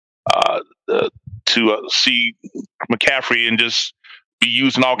uh, see McCaffrey and just be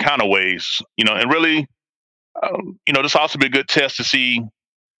used in all kind of ways. And really, this also be a good test to see,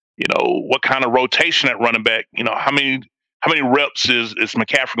 what kind of rotation at running back. How many reps is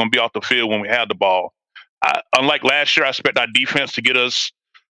McCaffrey going to be off the field when we have the ball? Unlike last year, I expect our defense to get us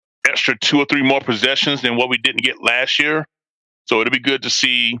extra 2 or 3 more possessions than what we didn't get last year. So it'll be good to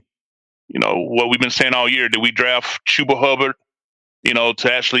see, what we've been saying all year. Did we draft Chuba Hubbard,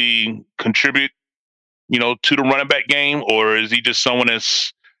 to actually contribute, to the running back game? Or is he just someone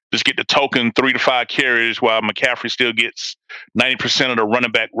that's just get the token 3 to 5 carries while McCaffrey still gets 90% of the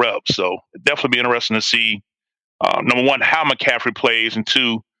running back reps? So it'd definitely be interesting to see, number one, how McCaffrey plays, and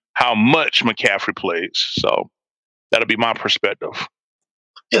 2, how much McCaffrey plays. So that'll be my perspective.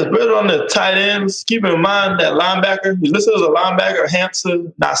 Yes, better on the tight ends. Keep in mind that linebacker, he's listed as a linebacker,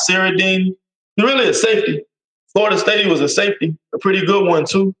 Hanson Nasiruddin. He's really a safety. Florida State, he was a safety, a pretty good one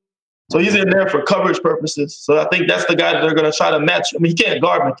too. So he's in there for coverage purposes. So I think that's the guy that they're going to try to match. I mean, he can't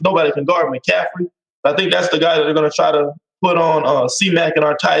guard me. Nobody can guard McCaffrey. But I think that's the guy that they're going to try to put on C-Mac and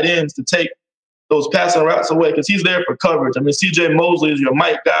our tight ends to take those passing routes away, because he's there for coverage. I mean, C.J. Mosley is your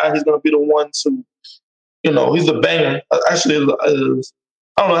Mike guy. He's going to be the one to, he's the banger. Actually,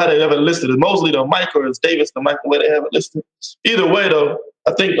 I don't know how they have it listed. Is Mosley the Mike, or is Davis the Mike, the way they have it listed? Either way, though,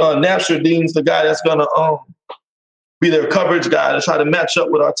 I think Nasiruddin's the guy that's going to be their coverage guy to try to match up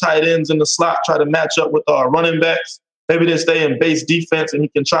with our tight ends in the slot, try to match up with our running backs. Maybe they stay in base defense and he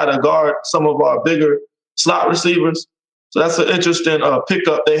can try to guard some of our bigger slot receivers. So that's an interesting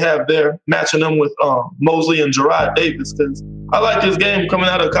pickup they have there, matching them with Mosley and Gerard Davis, because I like his game coming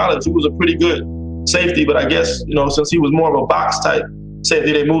out of college. He was a pretty good safety, but I guess, since he was more of a box type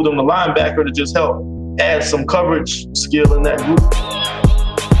safety, they moved him to linebacker to just help add some coverage skill in that group.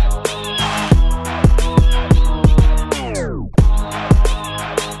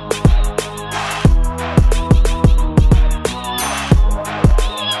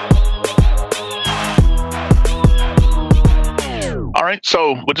 All right,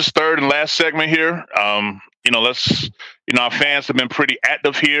 so with this third and last segment here, our fans have been pretty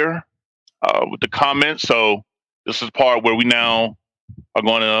active here with the comments. So this is the part where we now are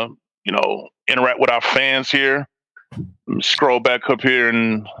going to, interact with our fans here. Let me scroll back up here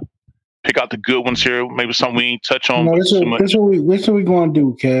and pick out the good ones here. Maybe something we ain't touch on. This is what we going to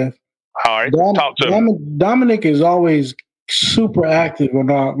do, Kev. All right, talk to him. Dominic is always super active on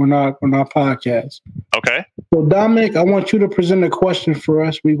our podcast. Okay. So Dominic, I want you to present a question for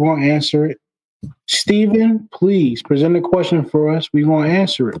us. We're going to answer it. Steven, please present a question for us. We're going to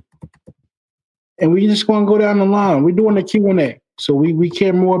answer it. And we just going to go down the line. We're doing a Q&A. So we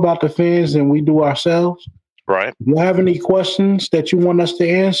care more about the fans than we do ourselves. Right. If you have any questions that you want us to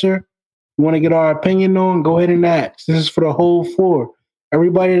answer, you want to get our opinion on, go ahead and ask. This is for the whole floor.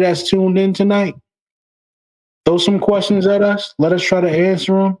 Everybody that's tuned in tonight, throw some questions at us. Let us try to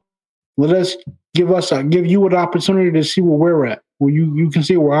answer them. Let us give you an opportunity to see where we're at, where you can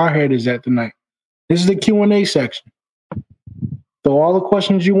see where our head is at tonight. This is the Q&A section. Throw all the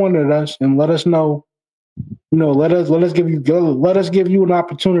questions you wanted us and let us know. Let us give you an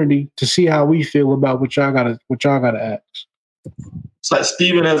opportunity to see how we feel about what y'all gotta ask. It's like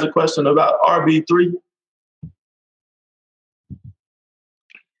Steven has a question about RB3.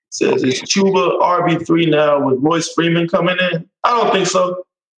 Says, is Chuba RB3 now with Royce Freeman coming in? I don't think so.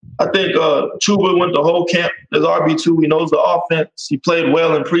 I think Chuba went the whole camp as RB2. He knows the offense. He played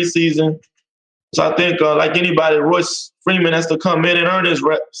well in preseason. So I think, like anybody, Royce Freeman has to come in and earn his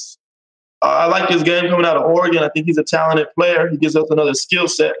reps. I like his game coming out of Oregon. I think he's a talented player. He gives us another skill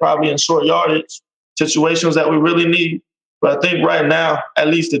set, probably in short yardage situations that we really need. But I think right now, at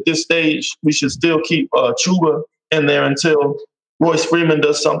least at this stage, we should still keep Chuba in there until Royce Freeman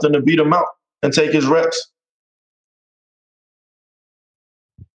does something to beat him out and take his reps.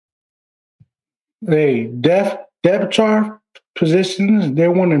 Hey, depth chart positions,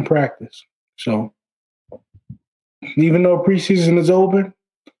 they're one in practice. So even though preseason is open,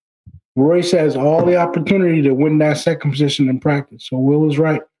 Royce has all the opportunity to win that second position in practice. So Will is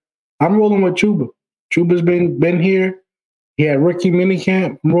right. I'm rolling with Chuba. Chuba's been here. He had rookie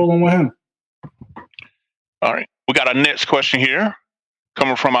minicamp. I'm rolling with him. All right. We got our next question here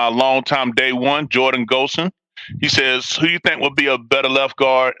coming from our longtime day one, Jordan Golson. He says, who do you think would be a better left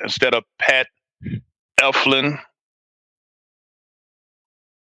guard instead of Pat Elflin?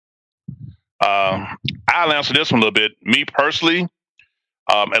 I'll answer this one a little bit. Me personally,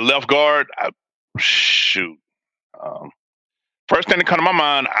 at left guard, shoot. First thing that comes to my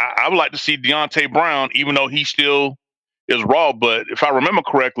mind, I would like to see Deontay Brown, even though he still is raw. But if I remember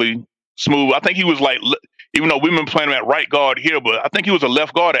correctly, Smooth, I think he was like, even though we've been playing him at right guard here, but I think he was a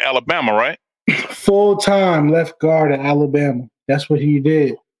left guard at Alabama, right? Full-time left guard at Alabama. That's what he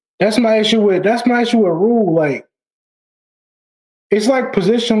did. That's my issue with Rule. Like, it's like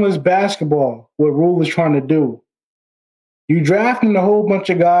positionless basketball, what Rule is trying to do. You're drafting a whole bunch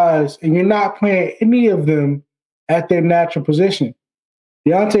of guys, and you're not playing any of them at their natural position.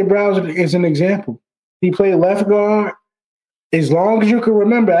 Deontay Brown is an example. He played left guard as long as you can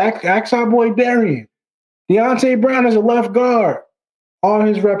remember. Ask our boy Darian. Deontay Brown is a left guard. All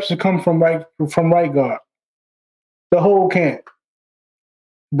his reps have come from right guard. The whole camp.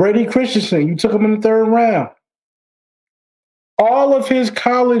 Brady Christensen, you took him in the third round. All of his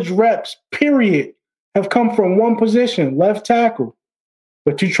college reps, period, have come from one position, left tackle.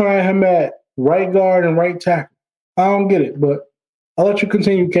 But you trying him at right guard and right tackle. I don't get it, but I'll let you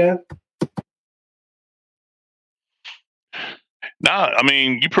continue, Kev. Nah, I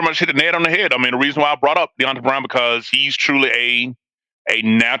mean, you pretty much hit the nail on the head. I mean, the reason why I brought up Deontay Brown because he's truly a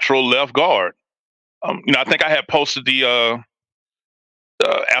natural left guard. I think I had posted the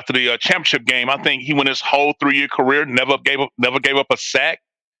after the championship game. I think he went his whole 3-year career, never gave up a sack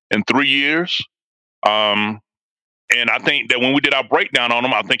in 3 years. And I think that when we did our breakdown on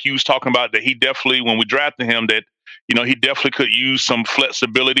him, I think he was talking about that he definitely, when we drafted him, that he definitely could use some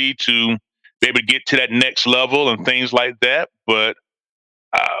flexibility to be able to get to that next level and things like that. But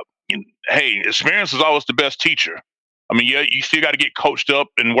hey, experience is always the best teacher. I mean, yeah, you still got to get coached up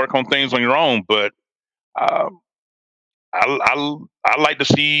and work on things on your own. But I like to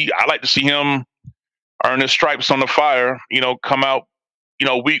see him earn his stripes on the fire. Come out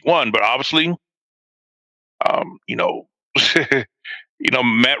week one. But obviously, Matt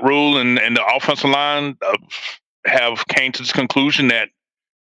Rule and the offensive line have came to this conclusion that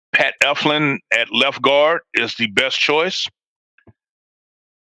Pat Elflin at left guard is the best choice.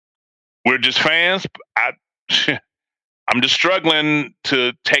 We're just fans. I'm just struggling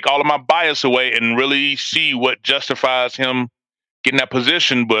to take all of my bias away and really see what justifies him getting that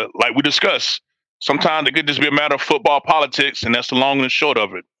position. But like we discussed, sometimes it could just be a matter of football politics, and that's the long and the short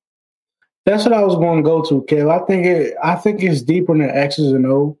of it. That's what I was going to go to, Kev. I think it's deeper than X's and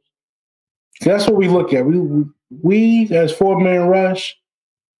O's. That's what we look at. We as 4-man rush,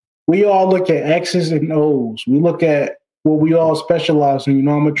 we all look at X's and O's. We look at what we all specialize in.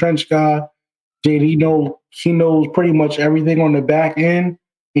 I'm a trench guy. JD he knows pretty much everything on the back end,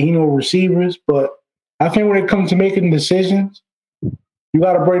 and he knows receivers. But I think when it comes to making decisions, you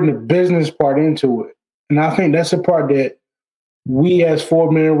got to bring the business part into it. And I think that's the part that we as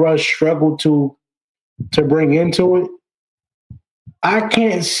 4-man rush struggle to bring into it. I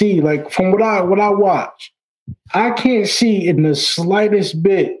can't see, like, from what I watch, I can't see in the slightest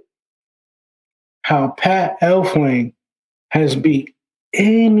bit how Pat Elflein has beat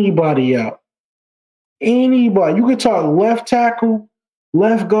anybody out. Anybody. You could talk left tackle,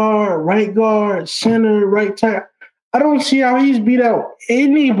 left guard, center, right tackle. I don't see how he's beat out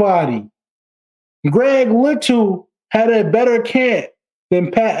anybody. Greg Little had a better camp than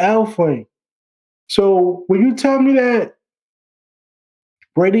Pat Elflein. So when you tell me that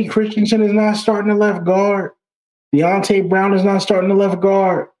Brady Christensen is not starting the left guard, Deontay Brown is not starting the left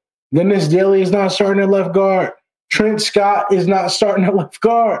guard, Dennis Daly is not starting the left guard, Trent Scott is not starting the left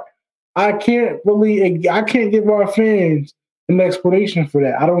guard, I can't give our fans an explanation for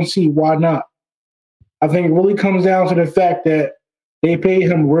that. I don't see why not. I think it really comes down to the fact that they pay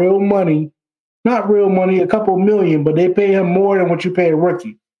him real money. Not real money, a couple million, but they pay him more than what you pay a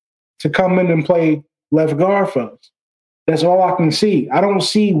rookie to come in and play left guard for us. That's all I can see. I don't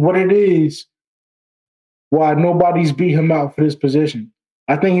see what it is why nobody's beat him out for this position.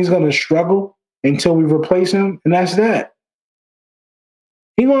 I think he's going to struggle until we replace him, and that's that.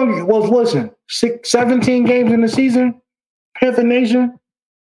 Listen, 17 games in the season, Panther Nation,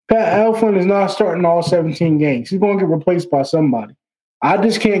 Pat Elflein is not starting all 17 games. He's going to get replaced by somebody. I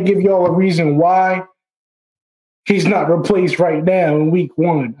just can't give y'all a reason why he's not replaced right now in week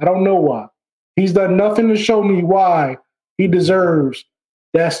one. I don't know why. He's done nothing to show me why he deserves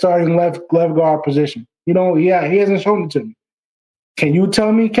that starting left guard position. He hasn't shown it to me. Can you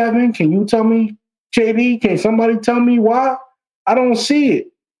tell me, Kevin? Can you tell me, JD? Can somebody tell me why? I don't see it.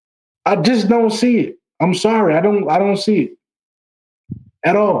 I just don't see it. I'm sorry. I don't see it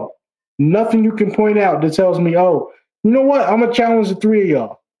at all. Nothing you can point out that tells me, oh, you know what? I'm going to challenge the three of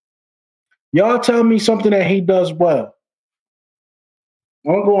y'all. Y'all tell me something that he does well.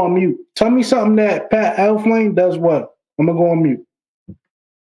 I'm going to go on mute. Tell me something that Pat Elflane does well. I'm going to go on mute.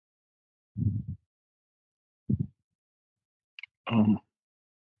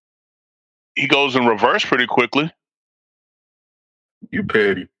 He goes in reverse pretty quickly. You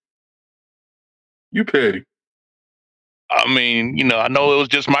petty. I mean, you know, I know it was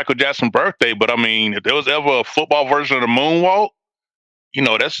just Michael Jackson's birthday, but I mean, if there was ever a football version of the moonwalk, you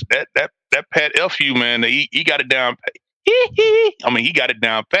know, that's that Pat Fu, man. He got it down. I mean, he got it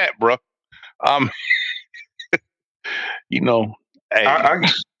down pat, bro. You know, hey.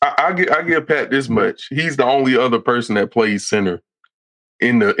 I give Pat this much. He's the only other person that plays center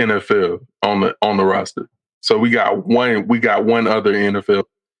in the NFL on the roster. So we got one other NFL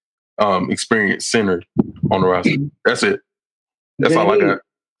experienced center on the roster. That's it. That's all I got.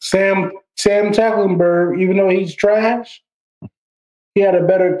 Sam Tecklenburg, even though he's trash, he had a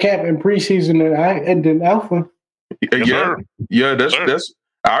better camp in preseason than Alpha. Yeah. That's.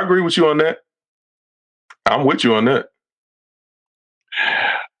 I agree with you on that. I'm with you on that.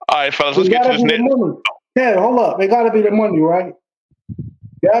 All right, fellas, let's get to this next. Yeah, hold up. It got to be the money, right?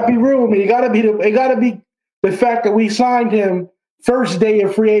 You got to be real with me. It got to be the fact that we signed him first day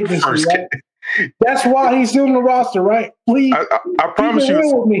of free agency, right? That's why he's still on the roster, right? Please, I promise you.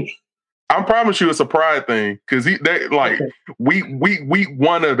 With me. I promise you, it's a pride thing because we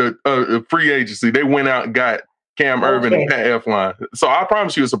won the free agency. They went out and got Cam Irvin and Pat Elflein. So I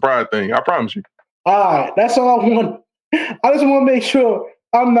promise you, it's a pride thing. I promise you. All right, that's all I want. I just want to make sure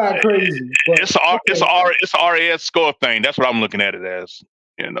I'm not crazy. It's a RAS score thing. That's what I'm looking at it as.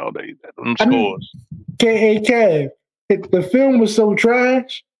 You know, them scores. Kev, the film was so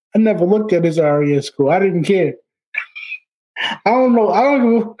trash. I never looked at his RAS score. I didn't care. I don't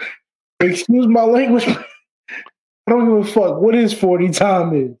know. Excuse my language. I don't give a fuck what his 40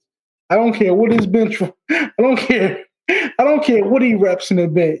 time is. I don't care what his bench. I don't care what he reps in the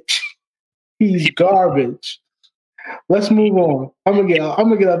bench. He's garbage. Let's move on. I'm gonna get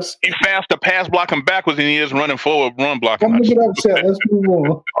upset. He's faster pass blocking backwards than he is running forward, run blocking. I'm gonna get upset. Let's move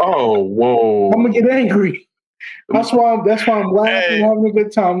on. Oh, whoa! I'm gonna get angry. That's why I'm laughing, having a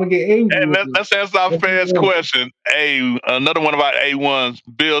good time. I'm gonna get angry. And let's answer our fans' question. Hey, another one of our A1s,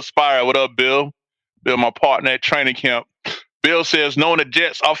 Bill Spire. What up, Bill? Bill, my partner at training camp. Bill says, knowing the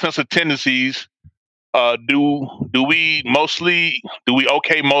Jets' offensive tendencies, are we going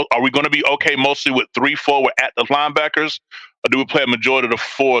to be okay mostly with 3-4 with active linebackers, or do we play a majority of the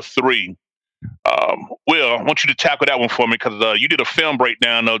 4-3? Will, I want you to tackle that one for me because you did a film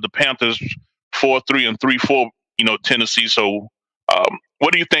breakdown of the Panthers 4-3 and 3-4, tendency. So,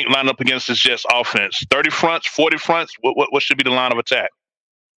 what do you think line up against this Jets offense? 30 fronts, 40 fronts? What should be the line of attack?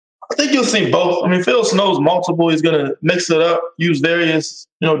 I think you'll see both. I mean, Phil Snow's multiple. He's going to mix it up, use various,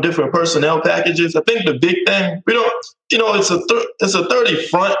 different personnel packages. I think the big thing, it's a 30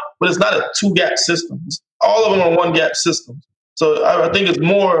 front, but it's not a 2-gap system. All of them are 1-gap systems. So I think it's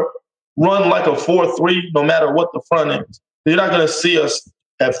more run like a 4-3, no matter what the front is. You're not going to see us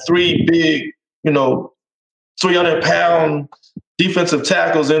have 3 big, 300-pound defensive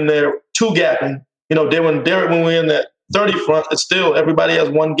tackles in there, 2-gapping. When we're in that 30 front, it's still everybody has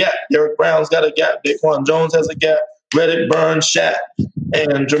 1 gap. Derek Brown's got a gap. Daquan Jones has a gap. Reddick, Burns, Shaq,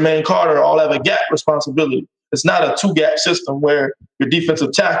 and Jermaine Carter all have a gap responsibility. It's not a 2-gap system where your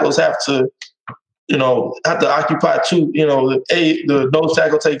defensive tackles have to occupy 2. The nose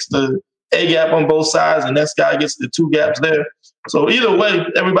tackle takes the A gap on both sides, and that guy gets the 2 gaps there. So either way,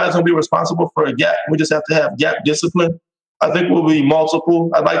 everybody's going to be responsible for a gap. We just have to have gap discipline. I think we'll be multiple.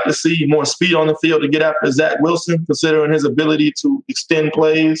 I'd like to see more speed on the field to get after Zach Wilson, considering his ability to extend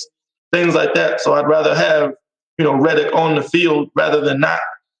plays, things like that. So I'd rather have, Reddick on the field rather than not.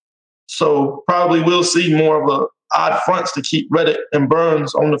 So probably we'll see more of a odd fronts to keep Reddick and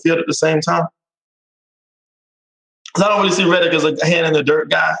Burns on the field at the same time. Because I don't really see Reddick as a hand in the dirt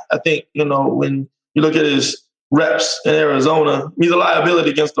guy. I think, when you look at his reps in Arizona, he's a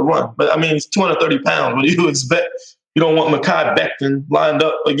liability against the run. But, he's 230 pounds. What do you expect? You don't want Mekhi Becton lined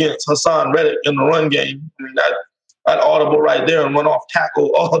up against Hassan Reddick in the run game. I'd audible right there and run off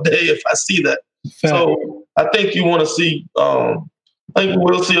tackle all day if I see that. So I think you want to see I think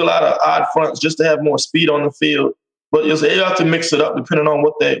we'll see a lot of odd fronts just to have more speed on the field. But you have to mix it up depending on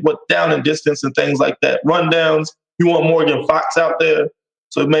what down and distance and things like that. Rundowns, you want Morgan Fox out there.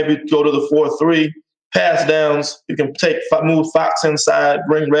 So maybe go to the 4-3. Pass downs, you can move Fox inside,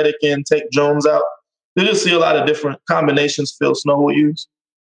 bring Reddick in, take Jones out. You just see a lot of different combinations Phil Snow will use.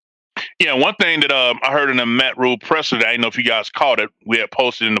 Yeah, one thing that I heard in the Matt Rule presser that I don't know if you guys caught it. We had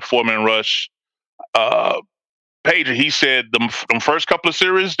posted in the 4-Man Rush page. He said the first couple of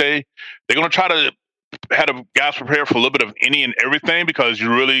series they're going to try to have the guys prepare for a little bit of any and everything because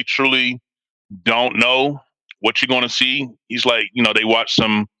you really truly don't know what you're going to see. He's like, they watch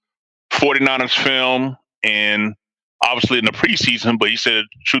some 49ers film and obviously in the preseason, but he said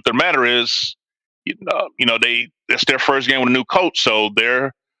the truth of the matter is, that's their first game with a new coach, so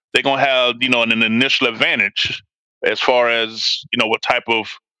they're gonna have an initial advantage as far as what type of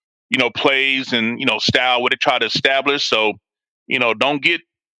plays and style what they try to establish. So don't get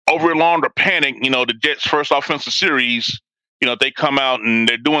overalarmed or panic. The Jets' first offensive series, they come out and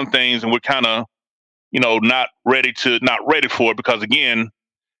they're doing things, and we're kind of not ready for it because again,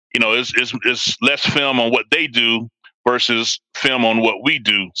 it's less film on what they do versus film on what we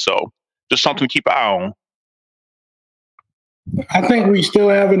do. So just something to keep an eye on. I think we still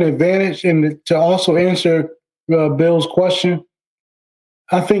have an advantage. And to also answer Bill's question,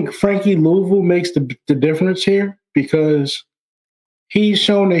 I think Frankie Louisville makes the difference here because he's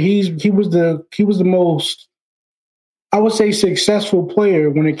shown that he was the most, I would say, successful player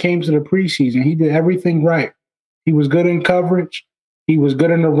when it came to the preseason. He did everything right. He was good in coverage. He was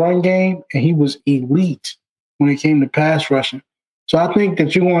good in the run game, and he was elite when it came to pass rushing. So I think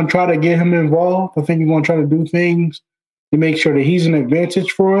that you're going to try to get him involved. I think you're going to try to do things to make sure that he's an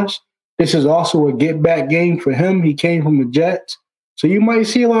advantage for us. This is also a get-back game for him. He came from the Jets. So you might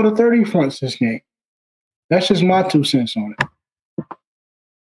see a lot of 30 fronts this game. That's just my 2 cents on it.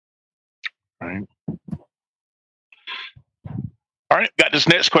 All right. Got this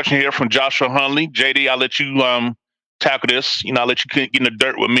next question here from Joshua Hunley. JD, I'll let you tackle this. I'll let you get in the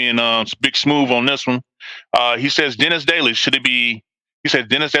dirt with me and Big Smooth on this one. He says Dennis Daly should be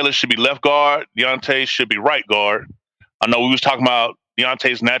left guard. Deontay should be right guard. I know we was talking about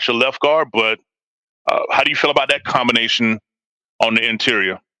Deontay's natural left guard, but how do you feel about that combination on the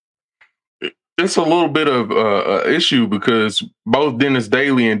interior? It's a little bit of an issue because both Dennis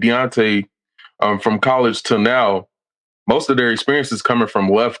Daly and Deontay, from college to now, most of their experience is coming from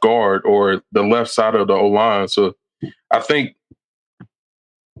left guard or the left side of the O-line. So I think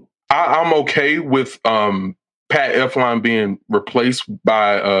I'm okay with Pat Elflein being replaced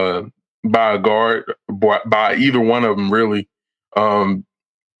by a guard, by either one of them, really.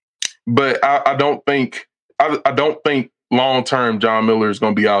 But I don't think long term John Miller is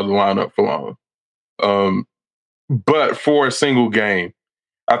going to be out of the lineup for long. But for a single game,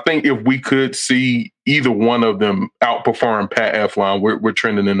 I think if we could see either one of them outperform Pat Elflein, we're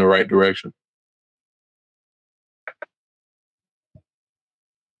trending in the right direction.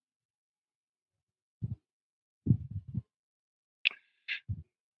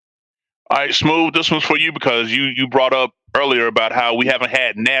 All right, Smooth, this one's for you because you brought up earlier about how we haven't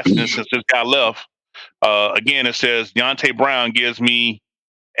had nastiness since this guy left. Again, it says Deontay Brown gives me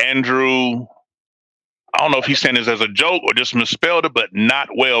Andrew, I don't know if he's saying this as a joke or just misspelled it, but not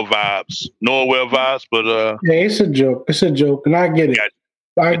well vibes. No well vibes, but yeah, it's a joke. It's a joke, and I get it.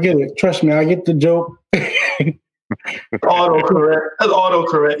 I get it. Trust me, I get the joke. Autocorrect. That's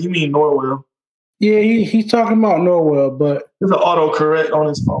autocorrect. You mean Norwell? Yeah, he's talking about Norwell, but there's an autocorrect on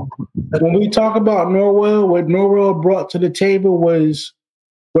his phone. When we talk about Norwell, what Norwell brought to the table was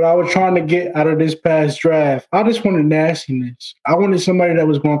what I was trying to get out of this past draft. I just wanted nastiness. I wanted somebody that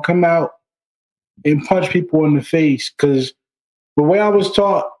was going to come out and punch people in the face because the way I was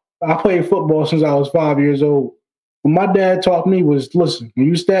taught, I played football since I was 5 years old. What my dad taught me was, listen, when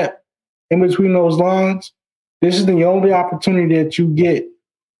you step in between those lines, this is the only opportunity that you get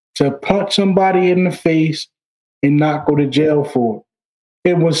to punch somebody in the face and not go to jail for it.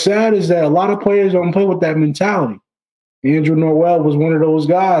 And what's sad is that a lot of players don't play with that mentality. Andrew Norwell was one of those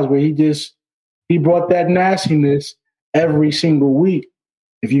guys where he brought that nastiness every single week.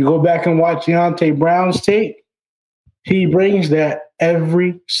 If you go back and watch Deontay Brown's tape, he brings that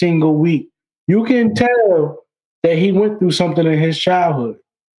every single week. You can tell that he went through something in his childhood.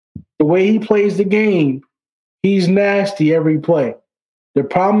 The way he plays the game, he's nasty every play. The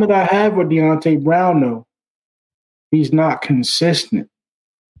problem that I have with Deontay Brown, though, he's not consistent.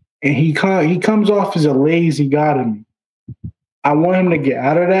 And he comes off as a lazy guy to me. I want him to get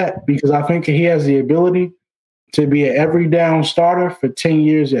out of that because I think he has the ability to be an every down starter for 10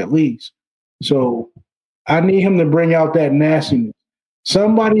 years at least. So I need him to bring out that nastiness.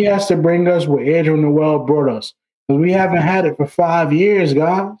 Somebody has to bring us what Andrew Noel brought us. Because we haven't had it for 5 years,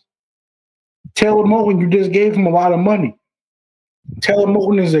 guys. Taylor Moton, you just gave him a lot of money. Taylor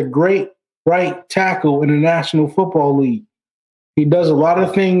Moton is a great right tackle in the National Football League. He does a lot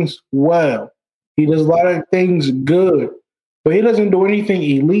of things well. He does a lot of things good. But he doesn't do anything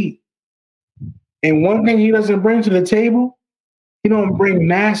elite. And one thing he doesn't bring to the table, he don't bring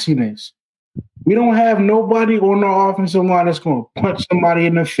nastiness. We don't have nobody on our offensive line that's going to punch somebody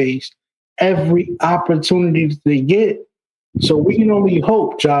in the face every opportunity that they get. So we can only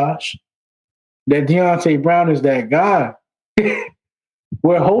hope, Josh, that Deontay Brown is that guy.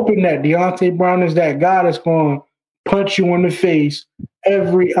 We're hoping that Deontay Brown is that guy that's going to punch you in the face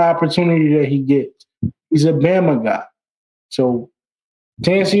every opportunity that he gets. He's a Bama guy. So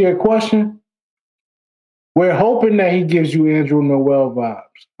to answer your question, we're hoping that he gives you Andrew Noel vibes.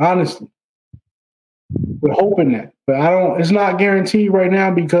 Honestly. We're hoping that. But it's not guaranteed right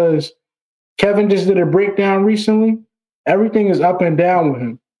now because Kevin just did a breakdown recently. Everything is up and down with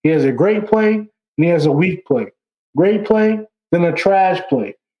him. He has a great play and he has a weak play. Great play, then a trash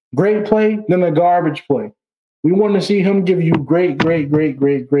play. Great play, then a garbage play. We want to see him give you great, great, great,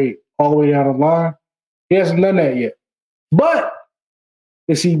 great, great all the way down the line. He hasn't done that yet. But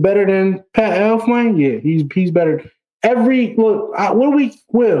is he better than Pat Elflein? Yeah, he's better. What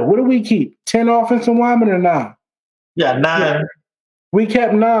do we keep? 10 offensive linemen or 9? Yeah, 9. Yeah. We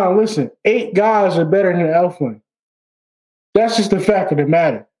kept 9. Listen, 8 guys are better than Elflein. That's just the fact of the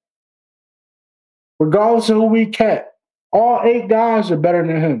matter. Regardless of who we kept, all 8 guys are better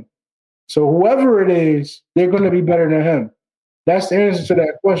than him. So whoever it is, they're going to be better than him. That's the answer to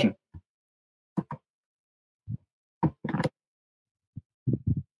that question.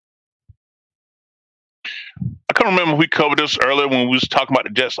 I can't remember if we covered this earlier when we was talking about the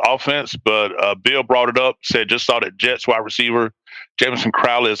Jets offense, but Bill brought it up, said just saw that Jets wide receiver Jamison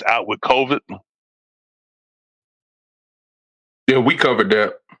Crowley is out with COVID. Yeah, we covered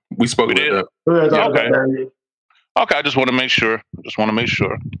that. We spoke about that. Okay, I just want to make sure.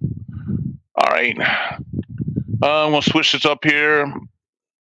 All right. I'm going to switch this up here.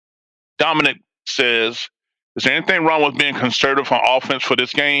 Dominic says, is there anything wrong with being conservative on offense for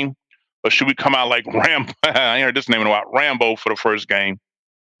this game? Or should we come out like Rambo? I ain't heard this name in a while. Rambo for the first game.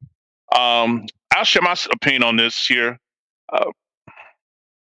 I'll share my opinion on this here.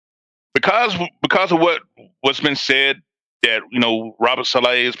 Because of what's been said, that Robert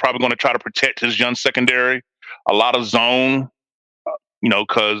Saleh is probably going to try to protect his young secondary, a lot of zone,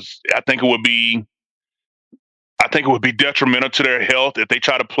 because I think it would be detrimental to their health if they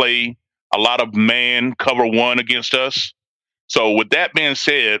try to play a lot of man cover one against us. So with that being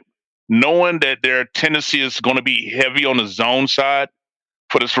said, knowing that their tendency is going to be heavy on the zone side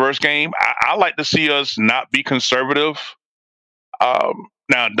for this first game, I like to see us not be conservative.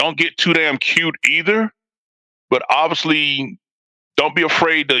 Now, don't get too damn cute either, but obviously don't be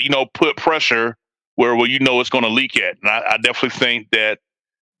afraid to, put pressure where it's going to leak at. And I definitely think that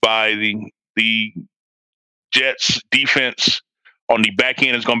by the Jets defense on the back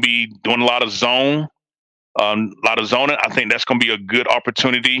end is going to be doing a lot of zoning. I think that's going to be a good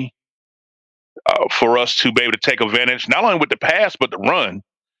opportunity for us to be able to take advantage, not only with the pass, but the run.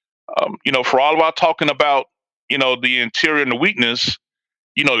 For all of our talking about, the interior and the weakness,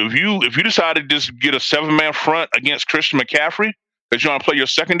 if you decide to just get a 7-man front against Christian McCaffrey, because you want to play your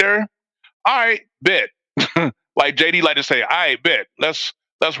secondary, all right, bet. Like JD like to say, all right, bet. Let's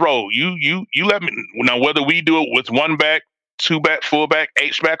roll. You let me now, whether we do it with 1 back, 2 back, full back,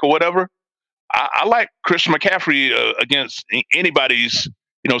 H-back, or whatever. I like Christian McCaffrey against anybody's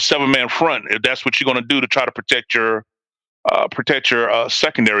 7-man front, if that's what you're going to do to try to protect your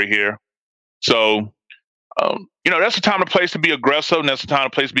secondary here. So that's the time and place to be aggressive, and that's the time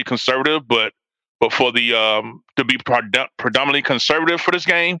and place to be conservative. But for the to be predominantly conservative for this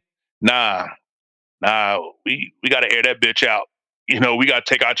game, nah, we got to air that bitch out. We got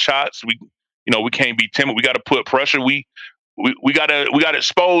to take our shots. We can't be timid. We got to put pressure. We got to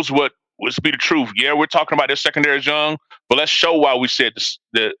expose what's be the truth. Yeah, we're talking about this secondary is young, but let's show why we said this.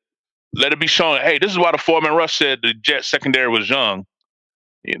 Let it be shown. Hey, this is why the foreman Rush said the Jets secondary was young.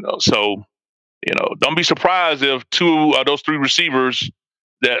 So don't be surprised if 2 of those 3 receivers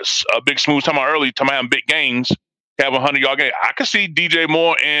that's Big Smooth talking about early, talking about having big games, have a 100-yard game. I could see DJ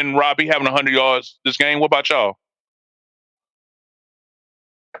Moore and Robbie having 100 yards this game. What about y'all?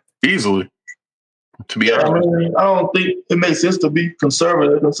 Easily. To be honest, I don't think it makes sense to be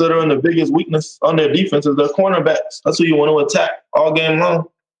conservative, considering the biggest weakness on their defense is their cornerbacks. That's who you want to attack all game long.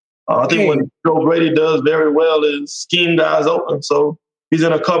 I think what Joe Brady does very well is scheme guys open. So he's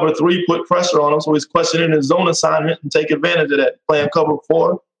in a cover 3, put pressure on him. So he's questioning his zone assignment and take advantage of that. Playing cover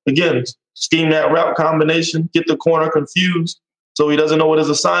 4, again, scheme that route combination, get the corner confused so he doesn't know what his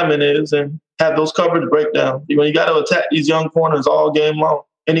assignment is, and have those coverage breakdowns. You got to attack these young corners all game long,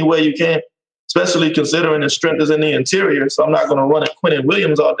 any way you can, especially considering his strength is in the interior. So I'm not going to run at Quentin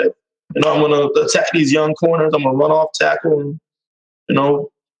Williams all day. I'm going to attack these young corners. I'm going to run off tackle and,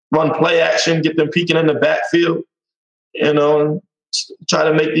 run play action, get them peeking in the backfield, and try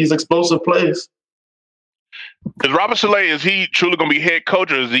to make these explosive plays. Is Robert Saleh, is he truly going to be head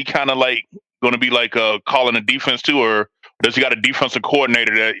coach, or is he kind of like going to be like calling the defense too, or does he got a defensive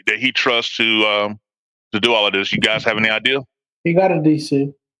coordinator that he trusts to do all of this? You guys have any idea? He got a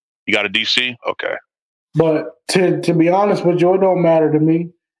DC. You got a DC? Okay. But to be honest with you, it don't matter to me.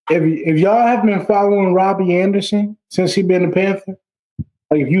 If y'all have been following Robbie Anderson since he been a Panther,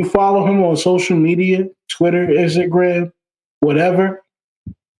 like if you follow him on social media, Twitter, Instagram, whatever,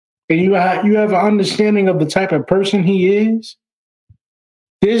 and you have an understanding of the type of person he is,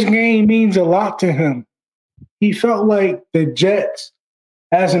 this game means a lot to him. He felt like the Jets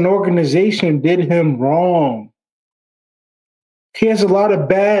as an organization did him wrong. He has a lot of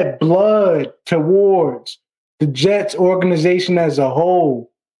bad blood towards the Jets organization as a whole.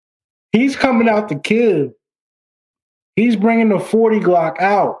 He's coming out to kill. He's bringing the 40 Glock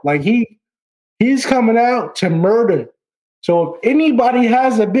out. Like he's coming out to murder. So if anybody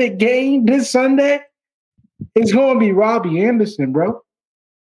has a big game this Sunday, it's going to be Robbie Anderson, bro.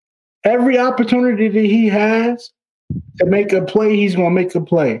 Every opportunity that he has to make a play, he's going to make a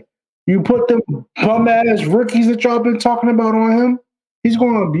play. You put them bum-ass rookies that y'all been talking about on him, he's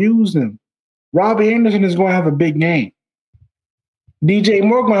going to abuse them. Robbie Anderson is going to have a big game. DJ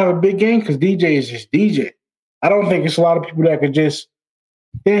Moore going to have a big game because DJ is just DJ. I don't think it's a lot of people that could just,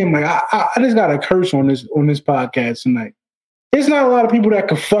 damn, like I just got a curse on this podcast tonight. It's not a lot of people that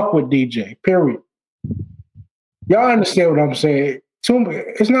could fuck with DJ, period. Y'all understand what I'm saying?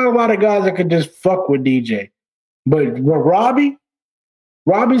 It's not a lot of guys that could just fuck with DJ. But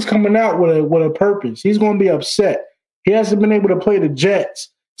Robbie's coming out with a purpose. He's going to be upset. He hasn't been able to play the Jets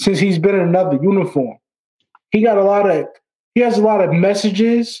since he's been in another uniform. He has a lot of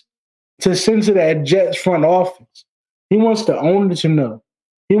messages to send to that Jets front office. He wants the owner to know.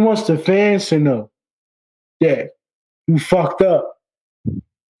 He wants the fans to know that you fucked up. And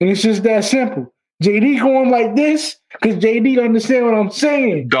it's just that simple. JD going like this because JD understand what I'm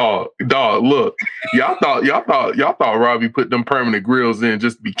saying. Dog, look, y'all thought Robbie put them permanent grills in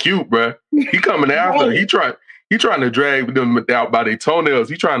just to be cute, bruh. He coming after. Right. He trying to drag them out by their toenails.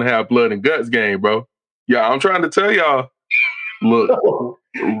 He trying to have blood and guts game, bro. Yeah, I'm trying to tell y'all. Look,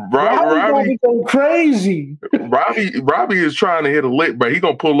 Robbie go crazy. Robbie is trying to hit a lick, bro. He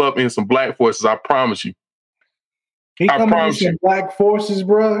gonna pull up in some black forces. I promise you. He coming in some black forces,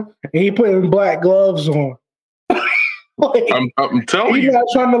 bro, and he putting black gloves on. Like, I'm telling you. He's not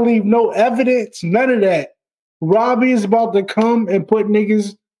trying to leave no evidence, none of that. Robbie is about to come and put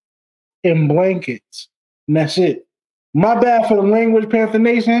niggas in blankets. And that's it. My bad for the language, Panther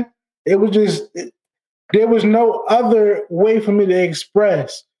Nation. It was just, there was no other way for me to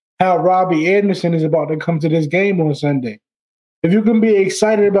express how Robbie Anderson is about to come to this game on Sunday. If you can be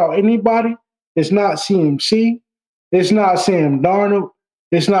excited about anybody, it's not CMC. It's not Sam Darnold.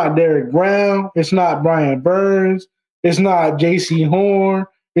 It's not Derek Brown. It's not Brian Burns. It's not J.C. Horn.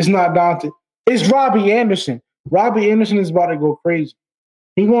 It's not Dante. It's Robbie Anderson. Robbie Anderson is about to go crazy.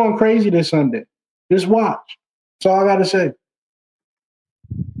 He's going crazy this Sunday. Just watch. That's all I got to say.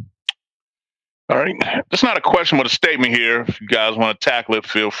 All right. That's not a question, but a statement here. If you guys want to tackle it,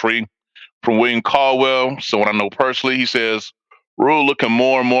 feel free. From William Caldwell, someone I know personally, he says, Rule looking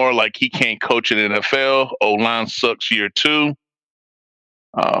more and more like he can't coach in the NFL. O-line sucks year 2.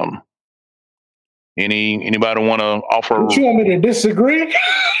 Anybody want to offer? What you want me to disagree?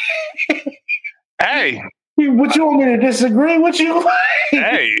 Hey. What you want me to disagree with you?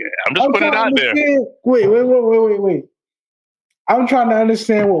 Hey, I'm just putting it out there. Wait. I'm trying to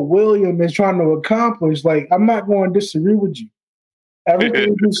understand what William is trying to accomplish. Like, I'm not going to disagree with you.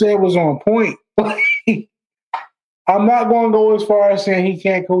 Everything you said was on point. I'm not going to go as far as saying he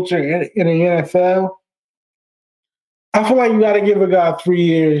can't coach in the NFL. I feel like you got to give a guy 3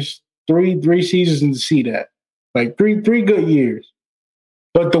 years, three seasons to see that. Like three good years.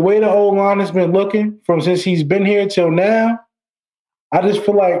 But the way the O-line has been looking from since he's been here till now, I just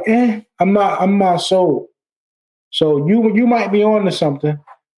feel like, I'm not sold. So you might be on to something.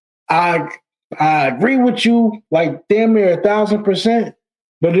 I agree with you like damn near 1,000%,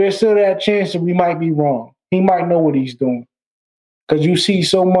 but there's still that chance that we might be wrong. He might know what he's doing because you see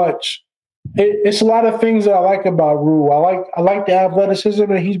so much. It's a lot of things that I like about Rule. I like the athleticism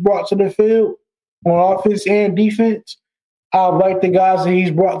that he's brought to the field on offense and defense. I like the guys that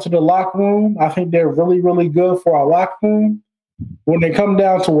he's brought to the locker room. I think they're really, really good for our locker room. When they come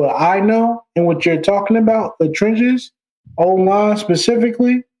down to what I know and what you're talking about, the trenches, O-line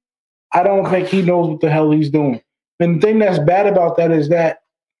specifically, I don't think he knows what the hell he's doing. And the thing that's bad about that is that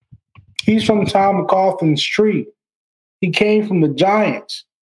he's from Tom McCaughlin's tree. He came from the Giants.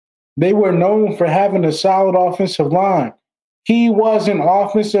 They were known for having a solid offensive line. He was an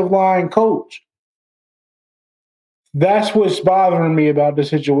offensive line coach. That's what's bothering me about the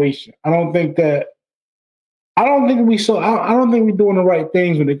situation. I don't think we're doing the right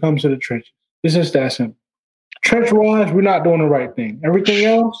things when it comes to the trenches. It's just that simple. Trench wise, we're not doing the right thing. Everything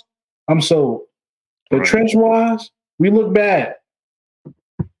else, I'm sold. But trench wise, we look bad.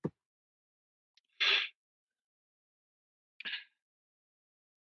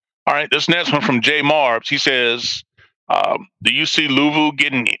 All right, this next one from Jay Marbs. He says, "Do you see Louisville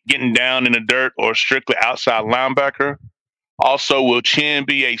getting down in the dirt or strictly outside linebacker? Also, will Chin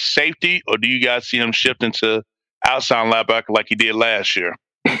be a safety, or do you guys see him shifting to outside linebacker like he did last year?"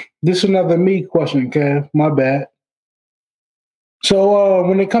 This is another me question, Kev. My bad. So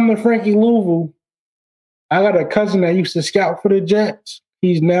when it comes to Frankie Louisville, I got a cousin that used to scout for the Jets.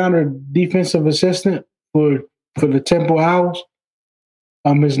 He's now the defensive assistant for the Temple Owls.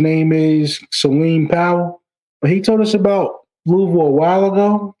 His name is Salim Powell. But he told us about Louisville a while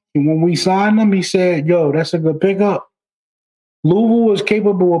ago. And when we signed him, he said, yo, that's a good pickup. Louisville was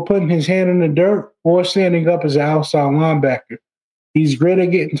capable of putting his hand in the dirt or standing up as an outside linebacker. He's great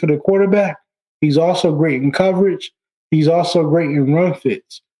at getting to the quarterback. He's also great in coverage. He's also great in run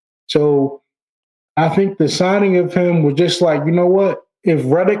fits. So I think the signing of him was just like, you know what? If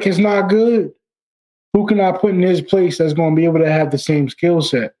Reddick is not good, who can I put in his place that's going to be able to have the same skill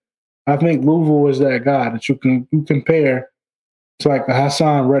set? I think Louisville is that guy that you compare to like a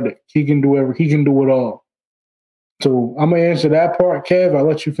Hassan Reddick. He can do it all. So I'm gonna answer that part, Kev. I'll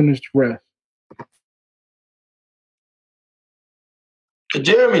let you finish the rest.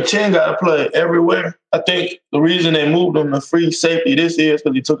 Jeremy Chin got to play everywhere. I think the reason they moved him to free safety this year is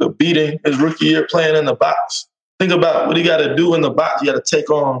because he took a beating his rookie year playing in the box. Think about what he got to do in the box. You got to take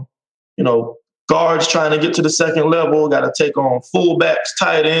on, guards trying to get to the second level, got to take on fullbacks,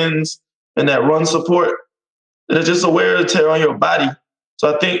 tight ends, and that run support. And it's just a wear and tear on your body.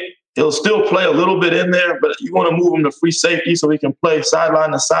 So I think he'll still play a little bit in there, but you want to move him to free safety so he can play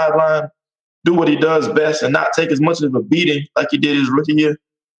sideline to sideline, do what he does best, and not take as much of a beating like he did his rookie year.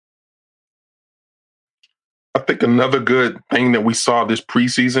 I think another good thing that we saw this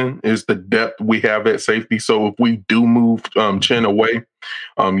preseason is the depth we have at safety. So if we do move Chin away,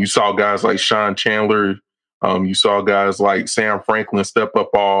 you saw guys like Sean Chandler, you saw guys like Sam Franklin step up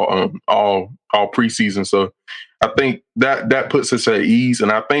all preseason. So I think that puts us at ease.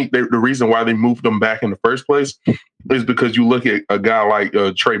 And I think the reason why they moved them back in the first place is because you look at a guy like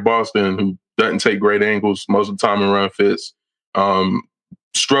Trey Boston, who doesn't take great angles most of the time in run fits,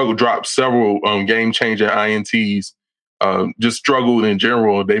 dropped several game-changing INTs, just struggled in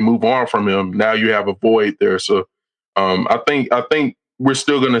general. They move on from him. Now you have a void there. So I think we're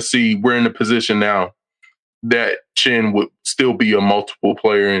still going to see, we're in a position now that Chin would still be a multiple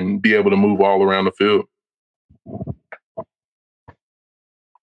player and be able to move all around the field.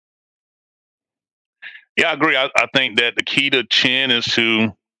 Yeah, I agree. I think that the key to Chin is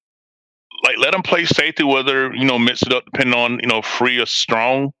to let him play safety, whether, mix it up depending on, free or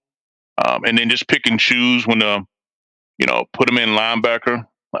strong. And then just pick and choose when to, put him in linebacker.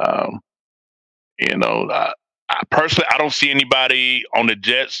 I personally, I don't see anybody on the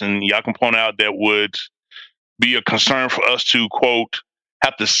Jets, and y'all can point out, that would be a concern for us to, quote,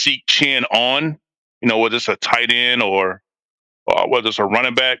 have to seek Chin on, whether it's a tight end or whether it's a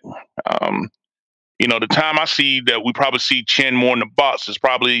running back. The time I see that we probably see Chin more in the box is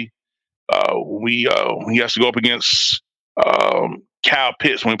probably he has to go up against Kyle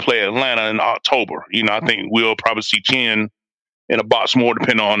Pitts when we play Atlanta in October. I think we'll probably see Chin in a box more,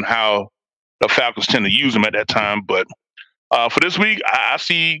 depending on how the Falcons tend to use him at that time. But for this week, I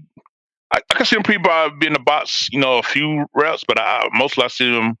can see him be in the box, a few reps, but mostly I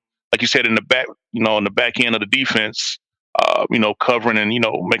see him, like you said, in the back, in the back end of the defense, covering and,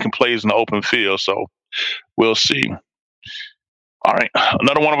 making plays in the open field. So we'll see. All right.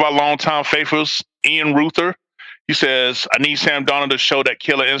 Another one of our longtime faithfuls, Ian Ruther. He says, I need Sam Darnold to show that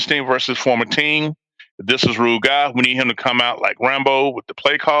killer instinct versus former team. If this is Rule Guy, we need him to come out like Rambo with the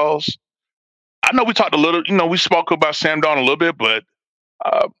play calls. I know we talked a little, we spoke about Sam Darnold a little bit, but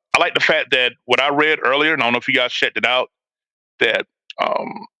I like the fact that what I read earlier, and I don't know if you guys checked it out, that I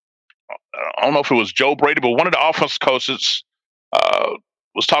don't know if it was Joe Brady, but one of the offense coaches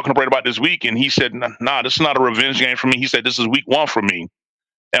was talking to Brady about this week, and he said, nah, this is not a revenge game for me. He said, this is week one for me.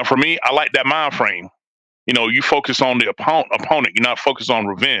 And for me, I like that mind frame. You focus on the opponent. You're not focused on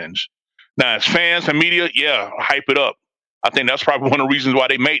revenge. Now, as fans and media, hype it up. I think that's probably one of the reasons why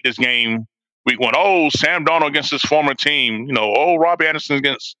they made this game week one. Oh, Sam Darnold against his former team. Oh, Robbie Anderson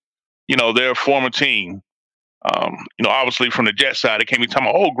against, their former team. Obviously from the Jet side, it can't be talking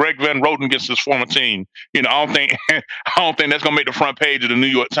about, oh, Greg Van Roten against his former team. I don't think I don't think that's gonna make the front page of the New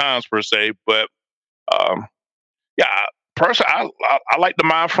York Times per se. But um, yeah, personally, I like the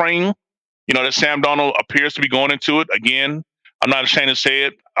mind frame. That Sam Darnold appears to be going into it again. I'm not ashamed to say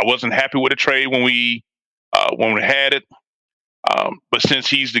it. I wasn't happy with the trade when we had it, but since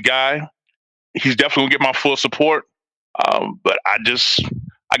he's the guy, he's definitely gonna get my full support. But I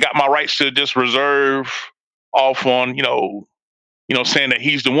got my rights to just reserve off on saying that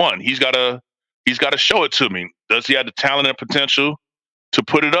he's the one. He's gotta show it to me. Does he have the talent and potential to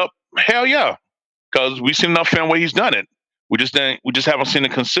put it up? Hell yeah, because we've seen enough film where he's done it. We just haven't seen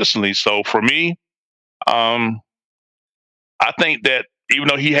it consistently. So for me, um, I think that even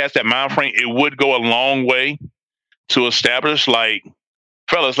though he has that mind frame, it would go a long way to establish, like,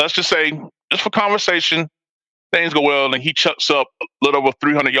 fellas, let's just say, just for conversation, things go well, and he chucks up a little over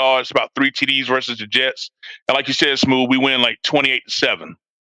 300 yards, about 3 TDs versus the Jets. And like you said, Smooth, we win like 28-7.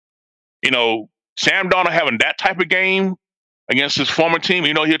 Sam Darnold having that type of game against his former team,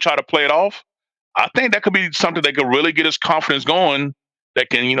 he'll try to play it off. I think that could be something that could really get his confidence going. That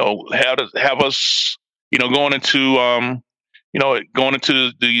can, have us, going into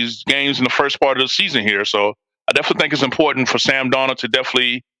these games in the first part of the season here. So I definitely think it's important for Sam Darnold to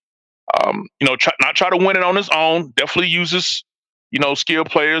definitely, not try to win it on his own. Definitely uses,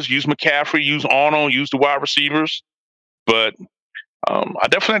 skilled players. Use McCaffrey. Use Arnold. Use the wide receivers. But I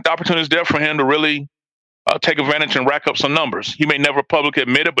definitely think the opportunity is there for him to really take advantage and rack up some numbers. He may never publicly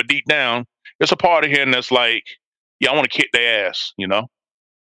admit it, but deep down, it's a part of him that's like, yeah, I want to kick their ass.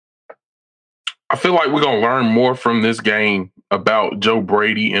 I feel like we're going to learn more from this game about Joe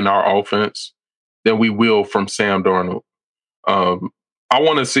Brady and our offense than we will from Sam Darnold. I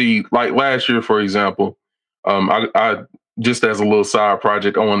want to see, like last year, for example, I just as a little side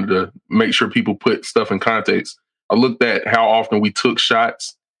project, I wanted to make sure people put stuff in context. I looked at how often we took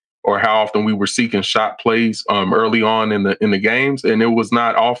shots or how often we were seeking shot plays early on in the games, and it was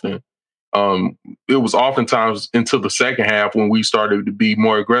not often. It was oftentimes until the second half when we started to be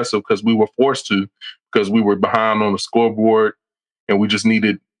more aggressive because we were forced to, because we were behind on the scoreboard and we just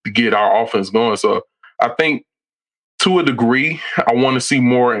needed to get our offense going. So I think to a degree, I want to see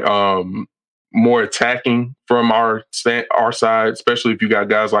more attacking from our side, especially if you got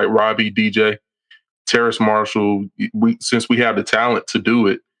guys like Robbie, DJ, Terrace Marshall. Since we have the talent to do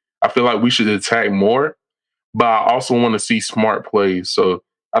it, I feel like we should attack more, but I also want to see smart plays. So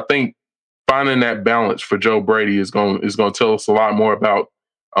I think finding that balance for Joe Brady is going to tell us a lot more about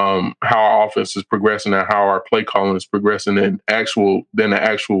how our offense is progressing and how our play calling is progressing than the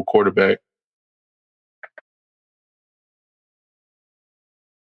actual quarterback.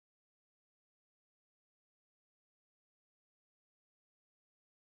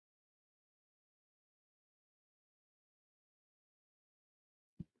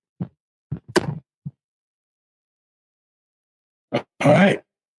 All right.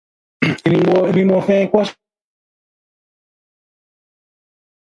 Any more fan questions?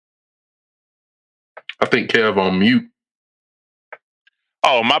 I think Kev on mute.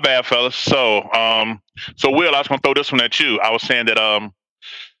 Oh, my bad, fellas. So Will, I was gonna throw this one at you. I was saying that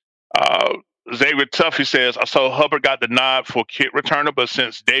Xavier Tuffy says, I saw Hubbard got the nod for kick returner, but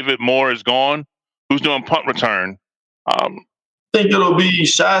since David Moore is gone, who's doing punt return? I think it'll be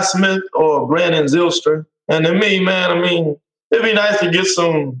Shi Smith or Brandon Zylstra. And to me, man, it'd be nice to get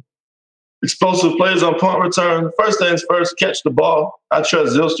some explosive plays on punt return. First things first, catch the ball. I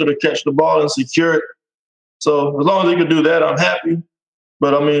trust Zylstra to catch the ball and secure it. So as long as he can do that, I'm happy.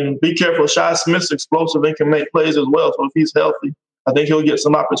 But, be careful. Shi Smith's explosive and can make plays as well. So if he's healthy, I think he'll get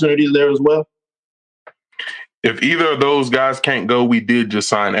some opportunities there as well. If either of those guys can't go, we did just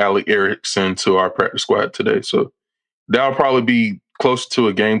sign Alec Erickson to our practice squad today. So that'll probably be close to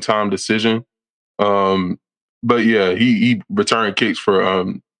a game time decision. But yeah, he returned kicks for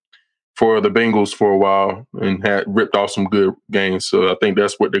the Bengals for a while and had ripped off some good games. So I think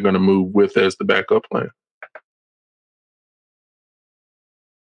that's what they're going to move with as the backup plan.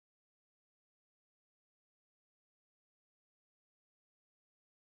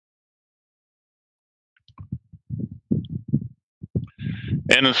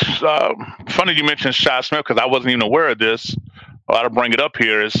 And it's funny you mentioned Shi Smith because I wasn't even aware of this. I ought to bring it up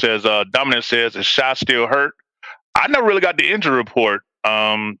here. It says, Dominic says, is Shi still hurt? I never really got the injury report.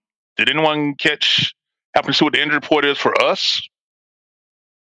 Did anyone happen to see what the injury report is for us?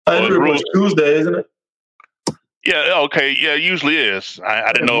 Injury report Tuesday, isn't it? Yeah, okay. Yeah, it usually is.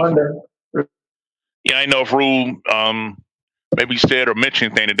 I didn't know. I didn't know if Rule maybe said or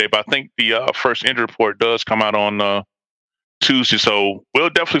mentioned anything today, but I think the first injury report does come out on Tuesday. So we'll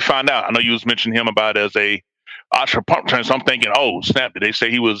definitely find out. I know you was mentioning him about it as a Oscar punt return. So I'm thinking, oh snap! Did they say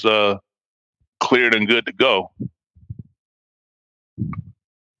he was cleared and good to go?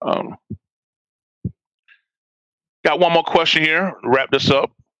 Um, got one more question here. Wrap this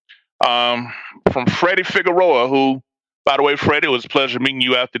up. From Freddie Figueroa, who, by the way, Freddie, it was a pleasure meeting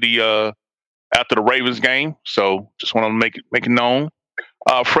you after the Ravens game. So just want to make it known.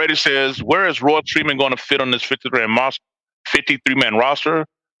 Freddie says, where is Roy Freeman going to fit on this 53-man roster?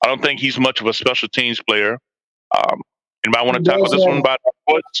 I don't think he's much of a special teams player. Anybody want to tackle this one about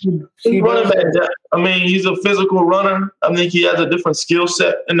he's running back. I mean, he's a physical runner. I think he has a different skill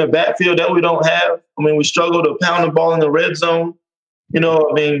set in the backfield that we don't have. I mean, we struggle to pound the ball in the red zone. You know,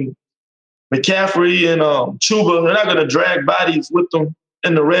 I mean, McCaffrey and Chuba, they're not going to drag bodies with them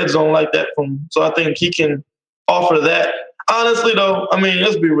in the red zone like that. So I think he can offer that. Honestly, though, I mean,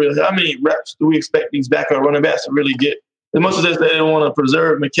 let's be real. How many reps do we expect these backup running backs to really get? As much as they don't want to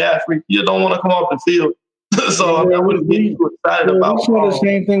preserve McCaffrey, you don't want to come off the field. So I wouldn't get too excited about. We saw the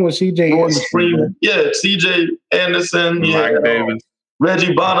same thing with C.J. Anderson. Yeah, C.J. Anderson, Mike Davis,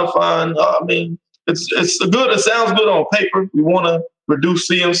 Reggie Bonifant. I mean, it's good. It sounds good on paper. We want to reduce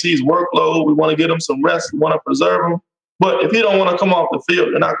CMC's workload. We want to get him some rest. We want to preserve him. But if he don't want to come off the field,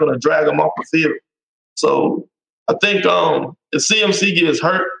 you're not going to drag him off the field. So I think if CMC gets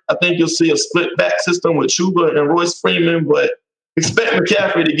hurt, I think you'll see a split back system with Chuba and Royce Freeman. But expect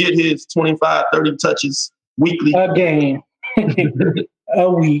McCaffrey to get his 25, 30 touches weekly. A game. A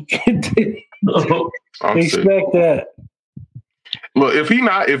week. Expect that. Look, if he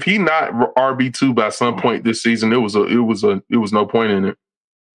not RB2 by some point this season, it was no point in it.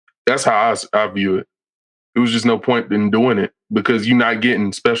 That's how I view it. It was just no point in doing it because you're not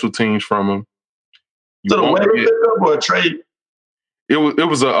getting special teams from him. So the waiver pickup or a trade? It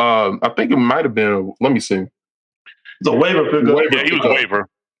was I think it might have been let me see. It's a waiver pickup. He was a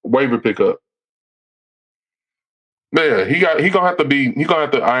waiver pickup. Yeah, he gonna have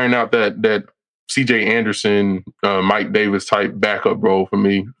to iron out that C.J. Anderson, Mike Davis type backup role for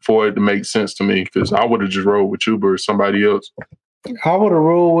me for it to make sense to me because I would have just rolled with Chuba or somebody else. I would have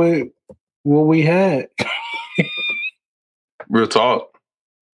rolled with what we had. Real talk.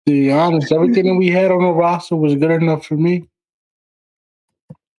 To be honest, everything that we had on the roster was good enough for me.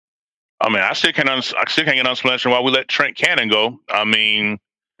 I mean, I still can't get an explanation why we let Trent Cannon go. I mean,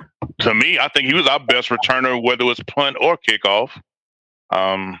 to me, I think he was our best returner, whether it was punt or kickoff.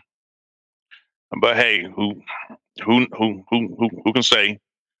 But hey, who can say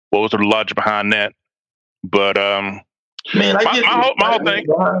what was the logic behind that? But man, my whole thing.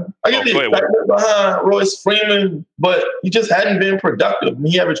 I get the excitement behind Royce Freeman, but he just hadn't been productive.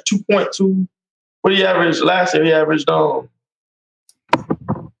 He averaged 2.2. What did he average last year? He averaged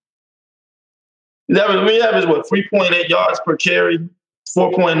he averaged what 3.8 yards per carry,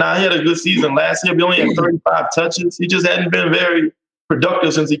 4.9. He had a good season last year, but he only had 35 touches. He just hadn't been very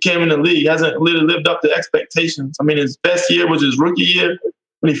productive since he came in the league. He hasn't really lived up to expectations. I mean, his best year was his rookie year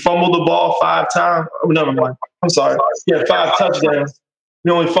when he fumbled the ball 5 times. Oh, never mind. I'm sorry. He had 5 touchdowns.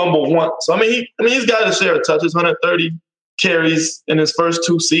 He only fumbled once. So he's got his share of touches, 130 carries in his first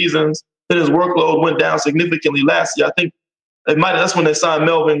 2 seasons. Then his workload went down significantly last year. I think that's when they signed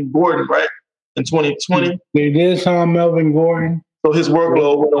Melvin Gordon, right? In 2020. They did sign Melvin Gordon. So his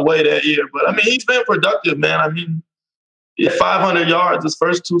workload went away that year. But I mean, he's been productive, man. I mean, he had 500 yards his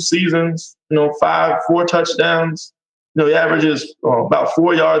first 2 seasons, 4 touchdowns. He averages about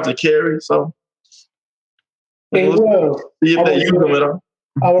 4 yards a carry. So see if they use him at all.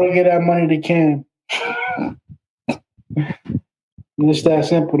 I want to get that money to Cam. It's that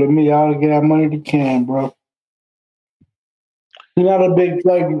simple to me. I want to get that money to Cam, bro. He's not a big,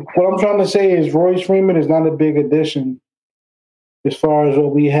 what I'm trying to say is Royce Freeman is not a big addition as far as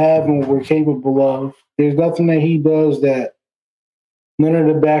what we have and what we're capable of. There's nothing that he does that none of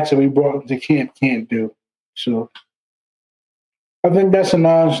the backs that we brought into camp can't do. So I think that's a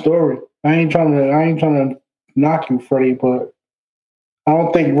non-story. I ain't trying to knock you, Freddie, but I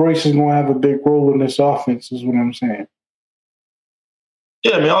don't think Royce is going to have a big role in this offense, is what I'm saying.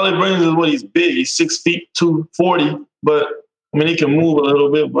 Yeah, I mean, all it brings is what he's big. He's 6 feet, 240, but I mean, he can move a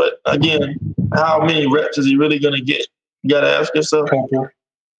little bit, but again, how many reps is he really going to get? You got to ask yourself.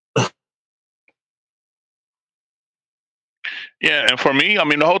 Yeah, and for me, I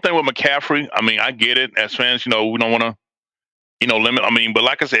mean, the whole thing with McCaffrey, I mean, I get it. As fans, we don't want to, limit. I mean, but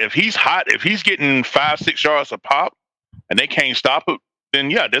like I said, if he's hot, if he's getting 5-6 yards a pop and they can't stop it, then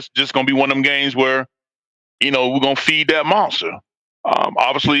yeah, that's just going to be one of them games where, we're going to feed that monster.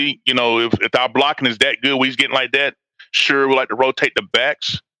 Obviously, if our blocking is that good where he's getting like that, sure, we like to rotate the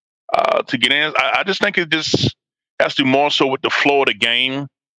backs to get in. I just think it just has to do more so with the flow of the game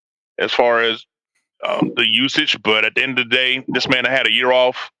as far as the usage. But at the end of the day, this man had a year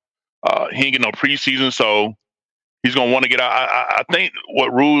off. He ain't get no preseason, so he's gonna want to get out. I think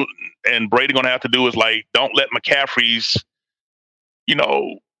what Rule and Brady gonna have to do is like, don't let McCaffrey's,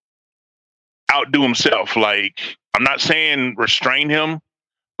 outdo himself. Like, I'm not saying restrain him,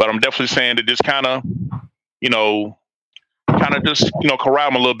 but I'm definitely saying to just you know, just corral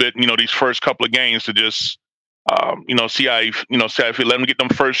him a little bit. These first couple of games to just see how see how he feel. Let him get them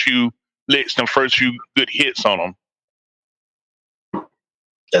first few licks, them first few good hits on him.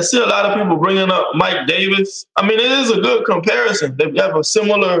 I see a lot of people bringing up Mike Davis. I mean, it is a good comparison. They have a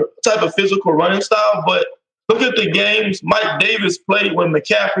similar type of physical running style, but look at the games Mike Davis played when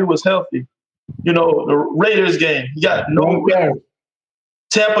McCaffrey was healthy. The Raiders game, he got no carry.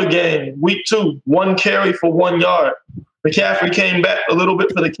 Tampa game, week 2, 1 carry for 1 yard. McCaffrey came back a little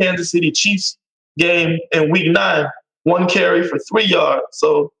bit for the Kansas City Chiefs game in week 9, 1 carry for 3 yards.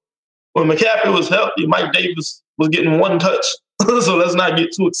 So when McCaffrey was healthy, Mike Davis was getting 1 touch. So let's not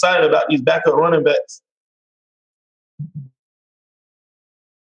get too excited about these backup running backs.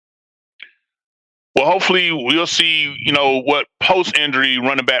 Well, hopefully we'll see, what post-injury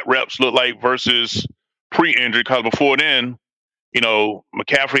running back reps look like versus pre-injury. Because before then,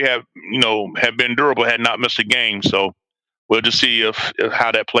 McCaffrey had been durable, had not missed a game. So we'll just see if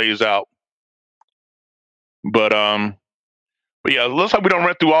how that plays out. But yeah, it looks like we don't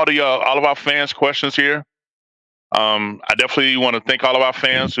run through all of our fans' questions here. I definitely want to thank all of our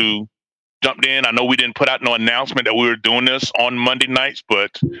fans who jumped in. I know we didn't put out no announcement that we were doing this on Monday nights,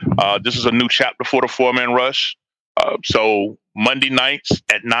 but this is a new chapter for the 4-Man Rush. So Monday nights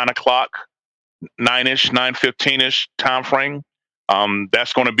at 9 o'clock, 9-ish, 9:15-ish time frame.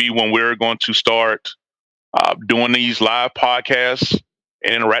 That's going to be when we're going to start doing these live podcasts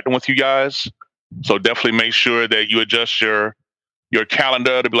and interacting with you guys. So definitely make sure that you adjust your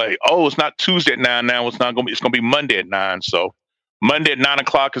calendar to be like, oh, it's not Tuesday at 9 now. It's going to be Monday at 9. So Monday at 9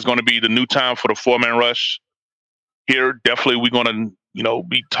 o'clock is going to be the new time for the 4-Man Rush. Here, definitely we're going to,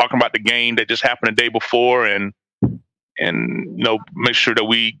 be talking about the game that just happened the day before and make sure that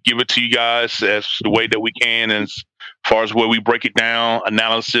we give it to you guys as the way that we can, as far as where we break it down,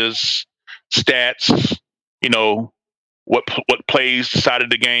 analysis, stats, what plays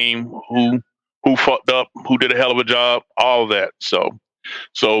decided the game, who fucked up, who did a hell of a job, all of that. So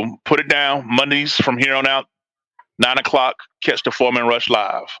put it down. Mondays from here on out, 9 o'clock, catch the 4-Man Rush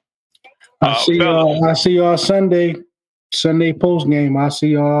live. I see y'all Sunday post game. I see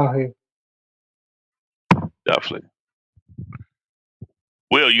y'all here. Definitely.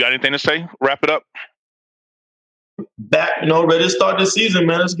 Will, you got anything to say? Wrap it up. Back, ready to start this season,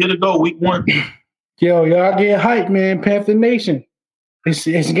 man. Let's get it go. Week 1. Yo, y'all get hyped, man. Panther Nation.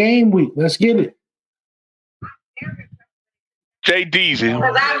 It's game week. Let's get it. Jay Deasy.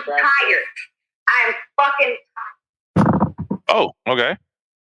 Because I'm tired. I'm fucking tired. Oh, okay.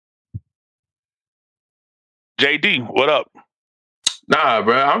 JD, what up? Nah,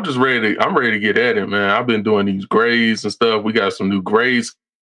 bro. I'm just ready. I'm ready to get at it, man. I've been doing these grades and stuff. We got some new grades.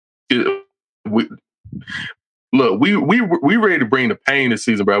 We ready to bring the pain this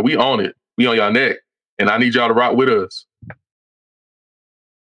season, bro. We on it. We on y'all neck, and I need y'all to rock with us.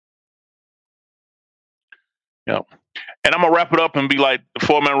 Yeah. And I'm going to wrap it up and be like, the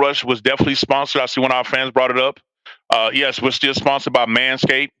 4-Man Rush was definitely sponsored. I see one of our fans brought it up. Yes, we're still sponsored by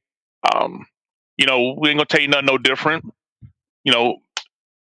Manscaped. We ain't going to tell you nothing no different.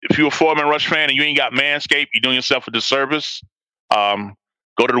 If you're a 4-Man Rush fan and you ain't got Manscaped, you're doing yourself a disservice.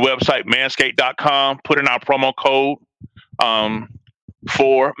 Go to the website, manscaped.com, put in our promo code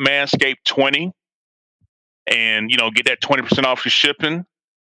for Manscaped20 and, get that 20% off your shipping.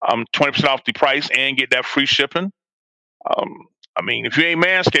 20% off the price and get that free shipping. If you ain't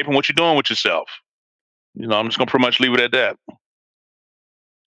manscaping, what you doing with yourself? I'm just gonna pretty much leave it at that.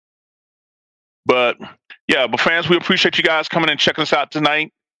 But yeah, fans, we appreciate you guys coming and checking us out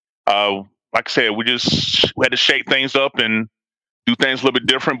tonight. Like I said, we had to shake things up and do things a little bit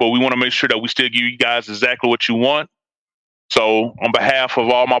different, but we want to make sure that we still give you guys exactly what you want. So on behalf of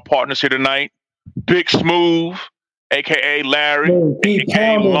all my partners here tonight, Big Smooth, aka Larry,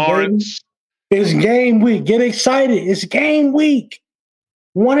 aka Lawrence. Baby. It's game week. Get excited. It's game week.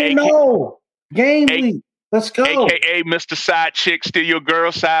 1-0. Game week. Let's go. AKA Mr. Side Chick, still your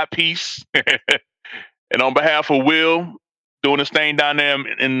girl, side piece. And on behalf of Will, doing his thing down there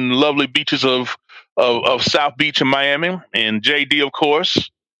in lovely beaches of South Beach in Miami, and JD, of course,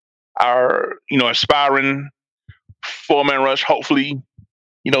 our aspiring 4-Man Rush, hopefully,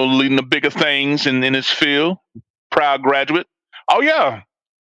 leading the bigger things in his field. Proud graduate. Oh yeah.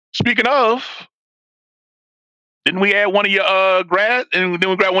 Speaking of, didn't we add one of your grad and then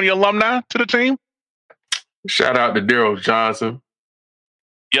we grab one of your alumni to the team? Shout out to Daryl Johnson.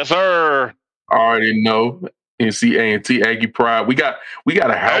 Yes, sir. I already know. NC Aggie Pride. We got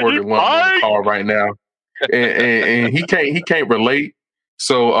a Howard alum on the call right now, and he can't relate.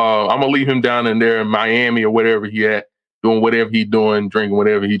 So I'm gonna leave him down in there in Miami or whatever he at, doing whatever he doing, drinking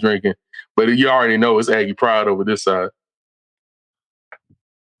whatever he drinking. But you already know it's Aggie Pride over this side.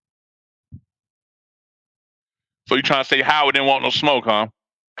 So you trying to say Howard didn't want no smoke, huh?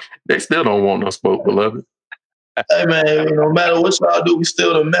 They still don't want no smoke, beloved. Hey man, no matter what y'all do, we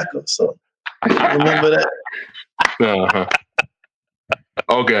still the Mecca. So remember that. Uh-huh.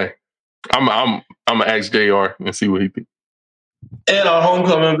 Okay, I'm gonna ask JR and see what he thinks. And our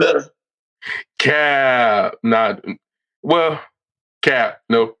homecoming better. Cap, Cap.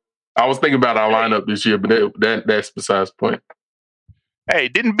 No, I was thinking about our lineup this year, but that's besides the point. Hey,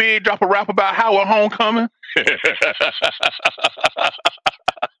 didn't Big drop a rap about Howard homecoming?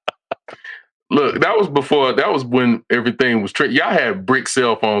 Look, that was before. That was when everything was tricky. Y'all had brick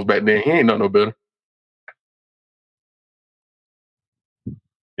cell phones back then. He ain't know no better.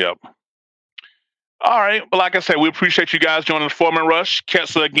 Yep. All right. But like I said, we appreciate you guys joining the Foreman Rush.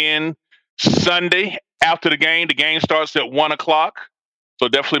 Catch us again Sunday after the game. The game starts at 1:00. So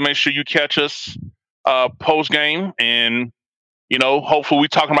definitely make sure you catch us post game. And, hopefully we're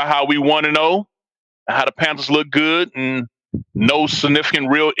talking about how we 1-0, how the Panthers look good, and no significant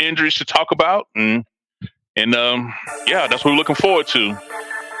real injuries to talk about. And yeah, that's what we're looking forward to.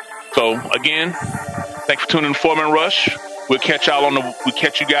 So again, thanks for tuning in to Foreman Rush. We'll catch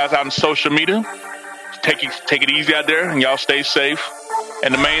you guys out on social media. Take it easy out there, and y'all stay safe.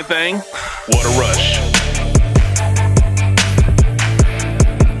 And the main thing, what a rush.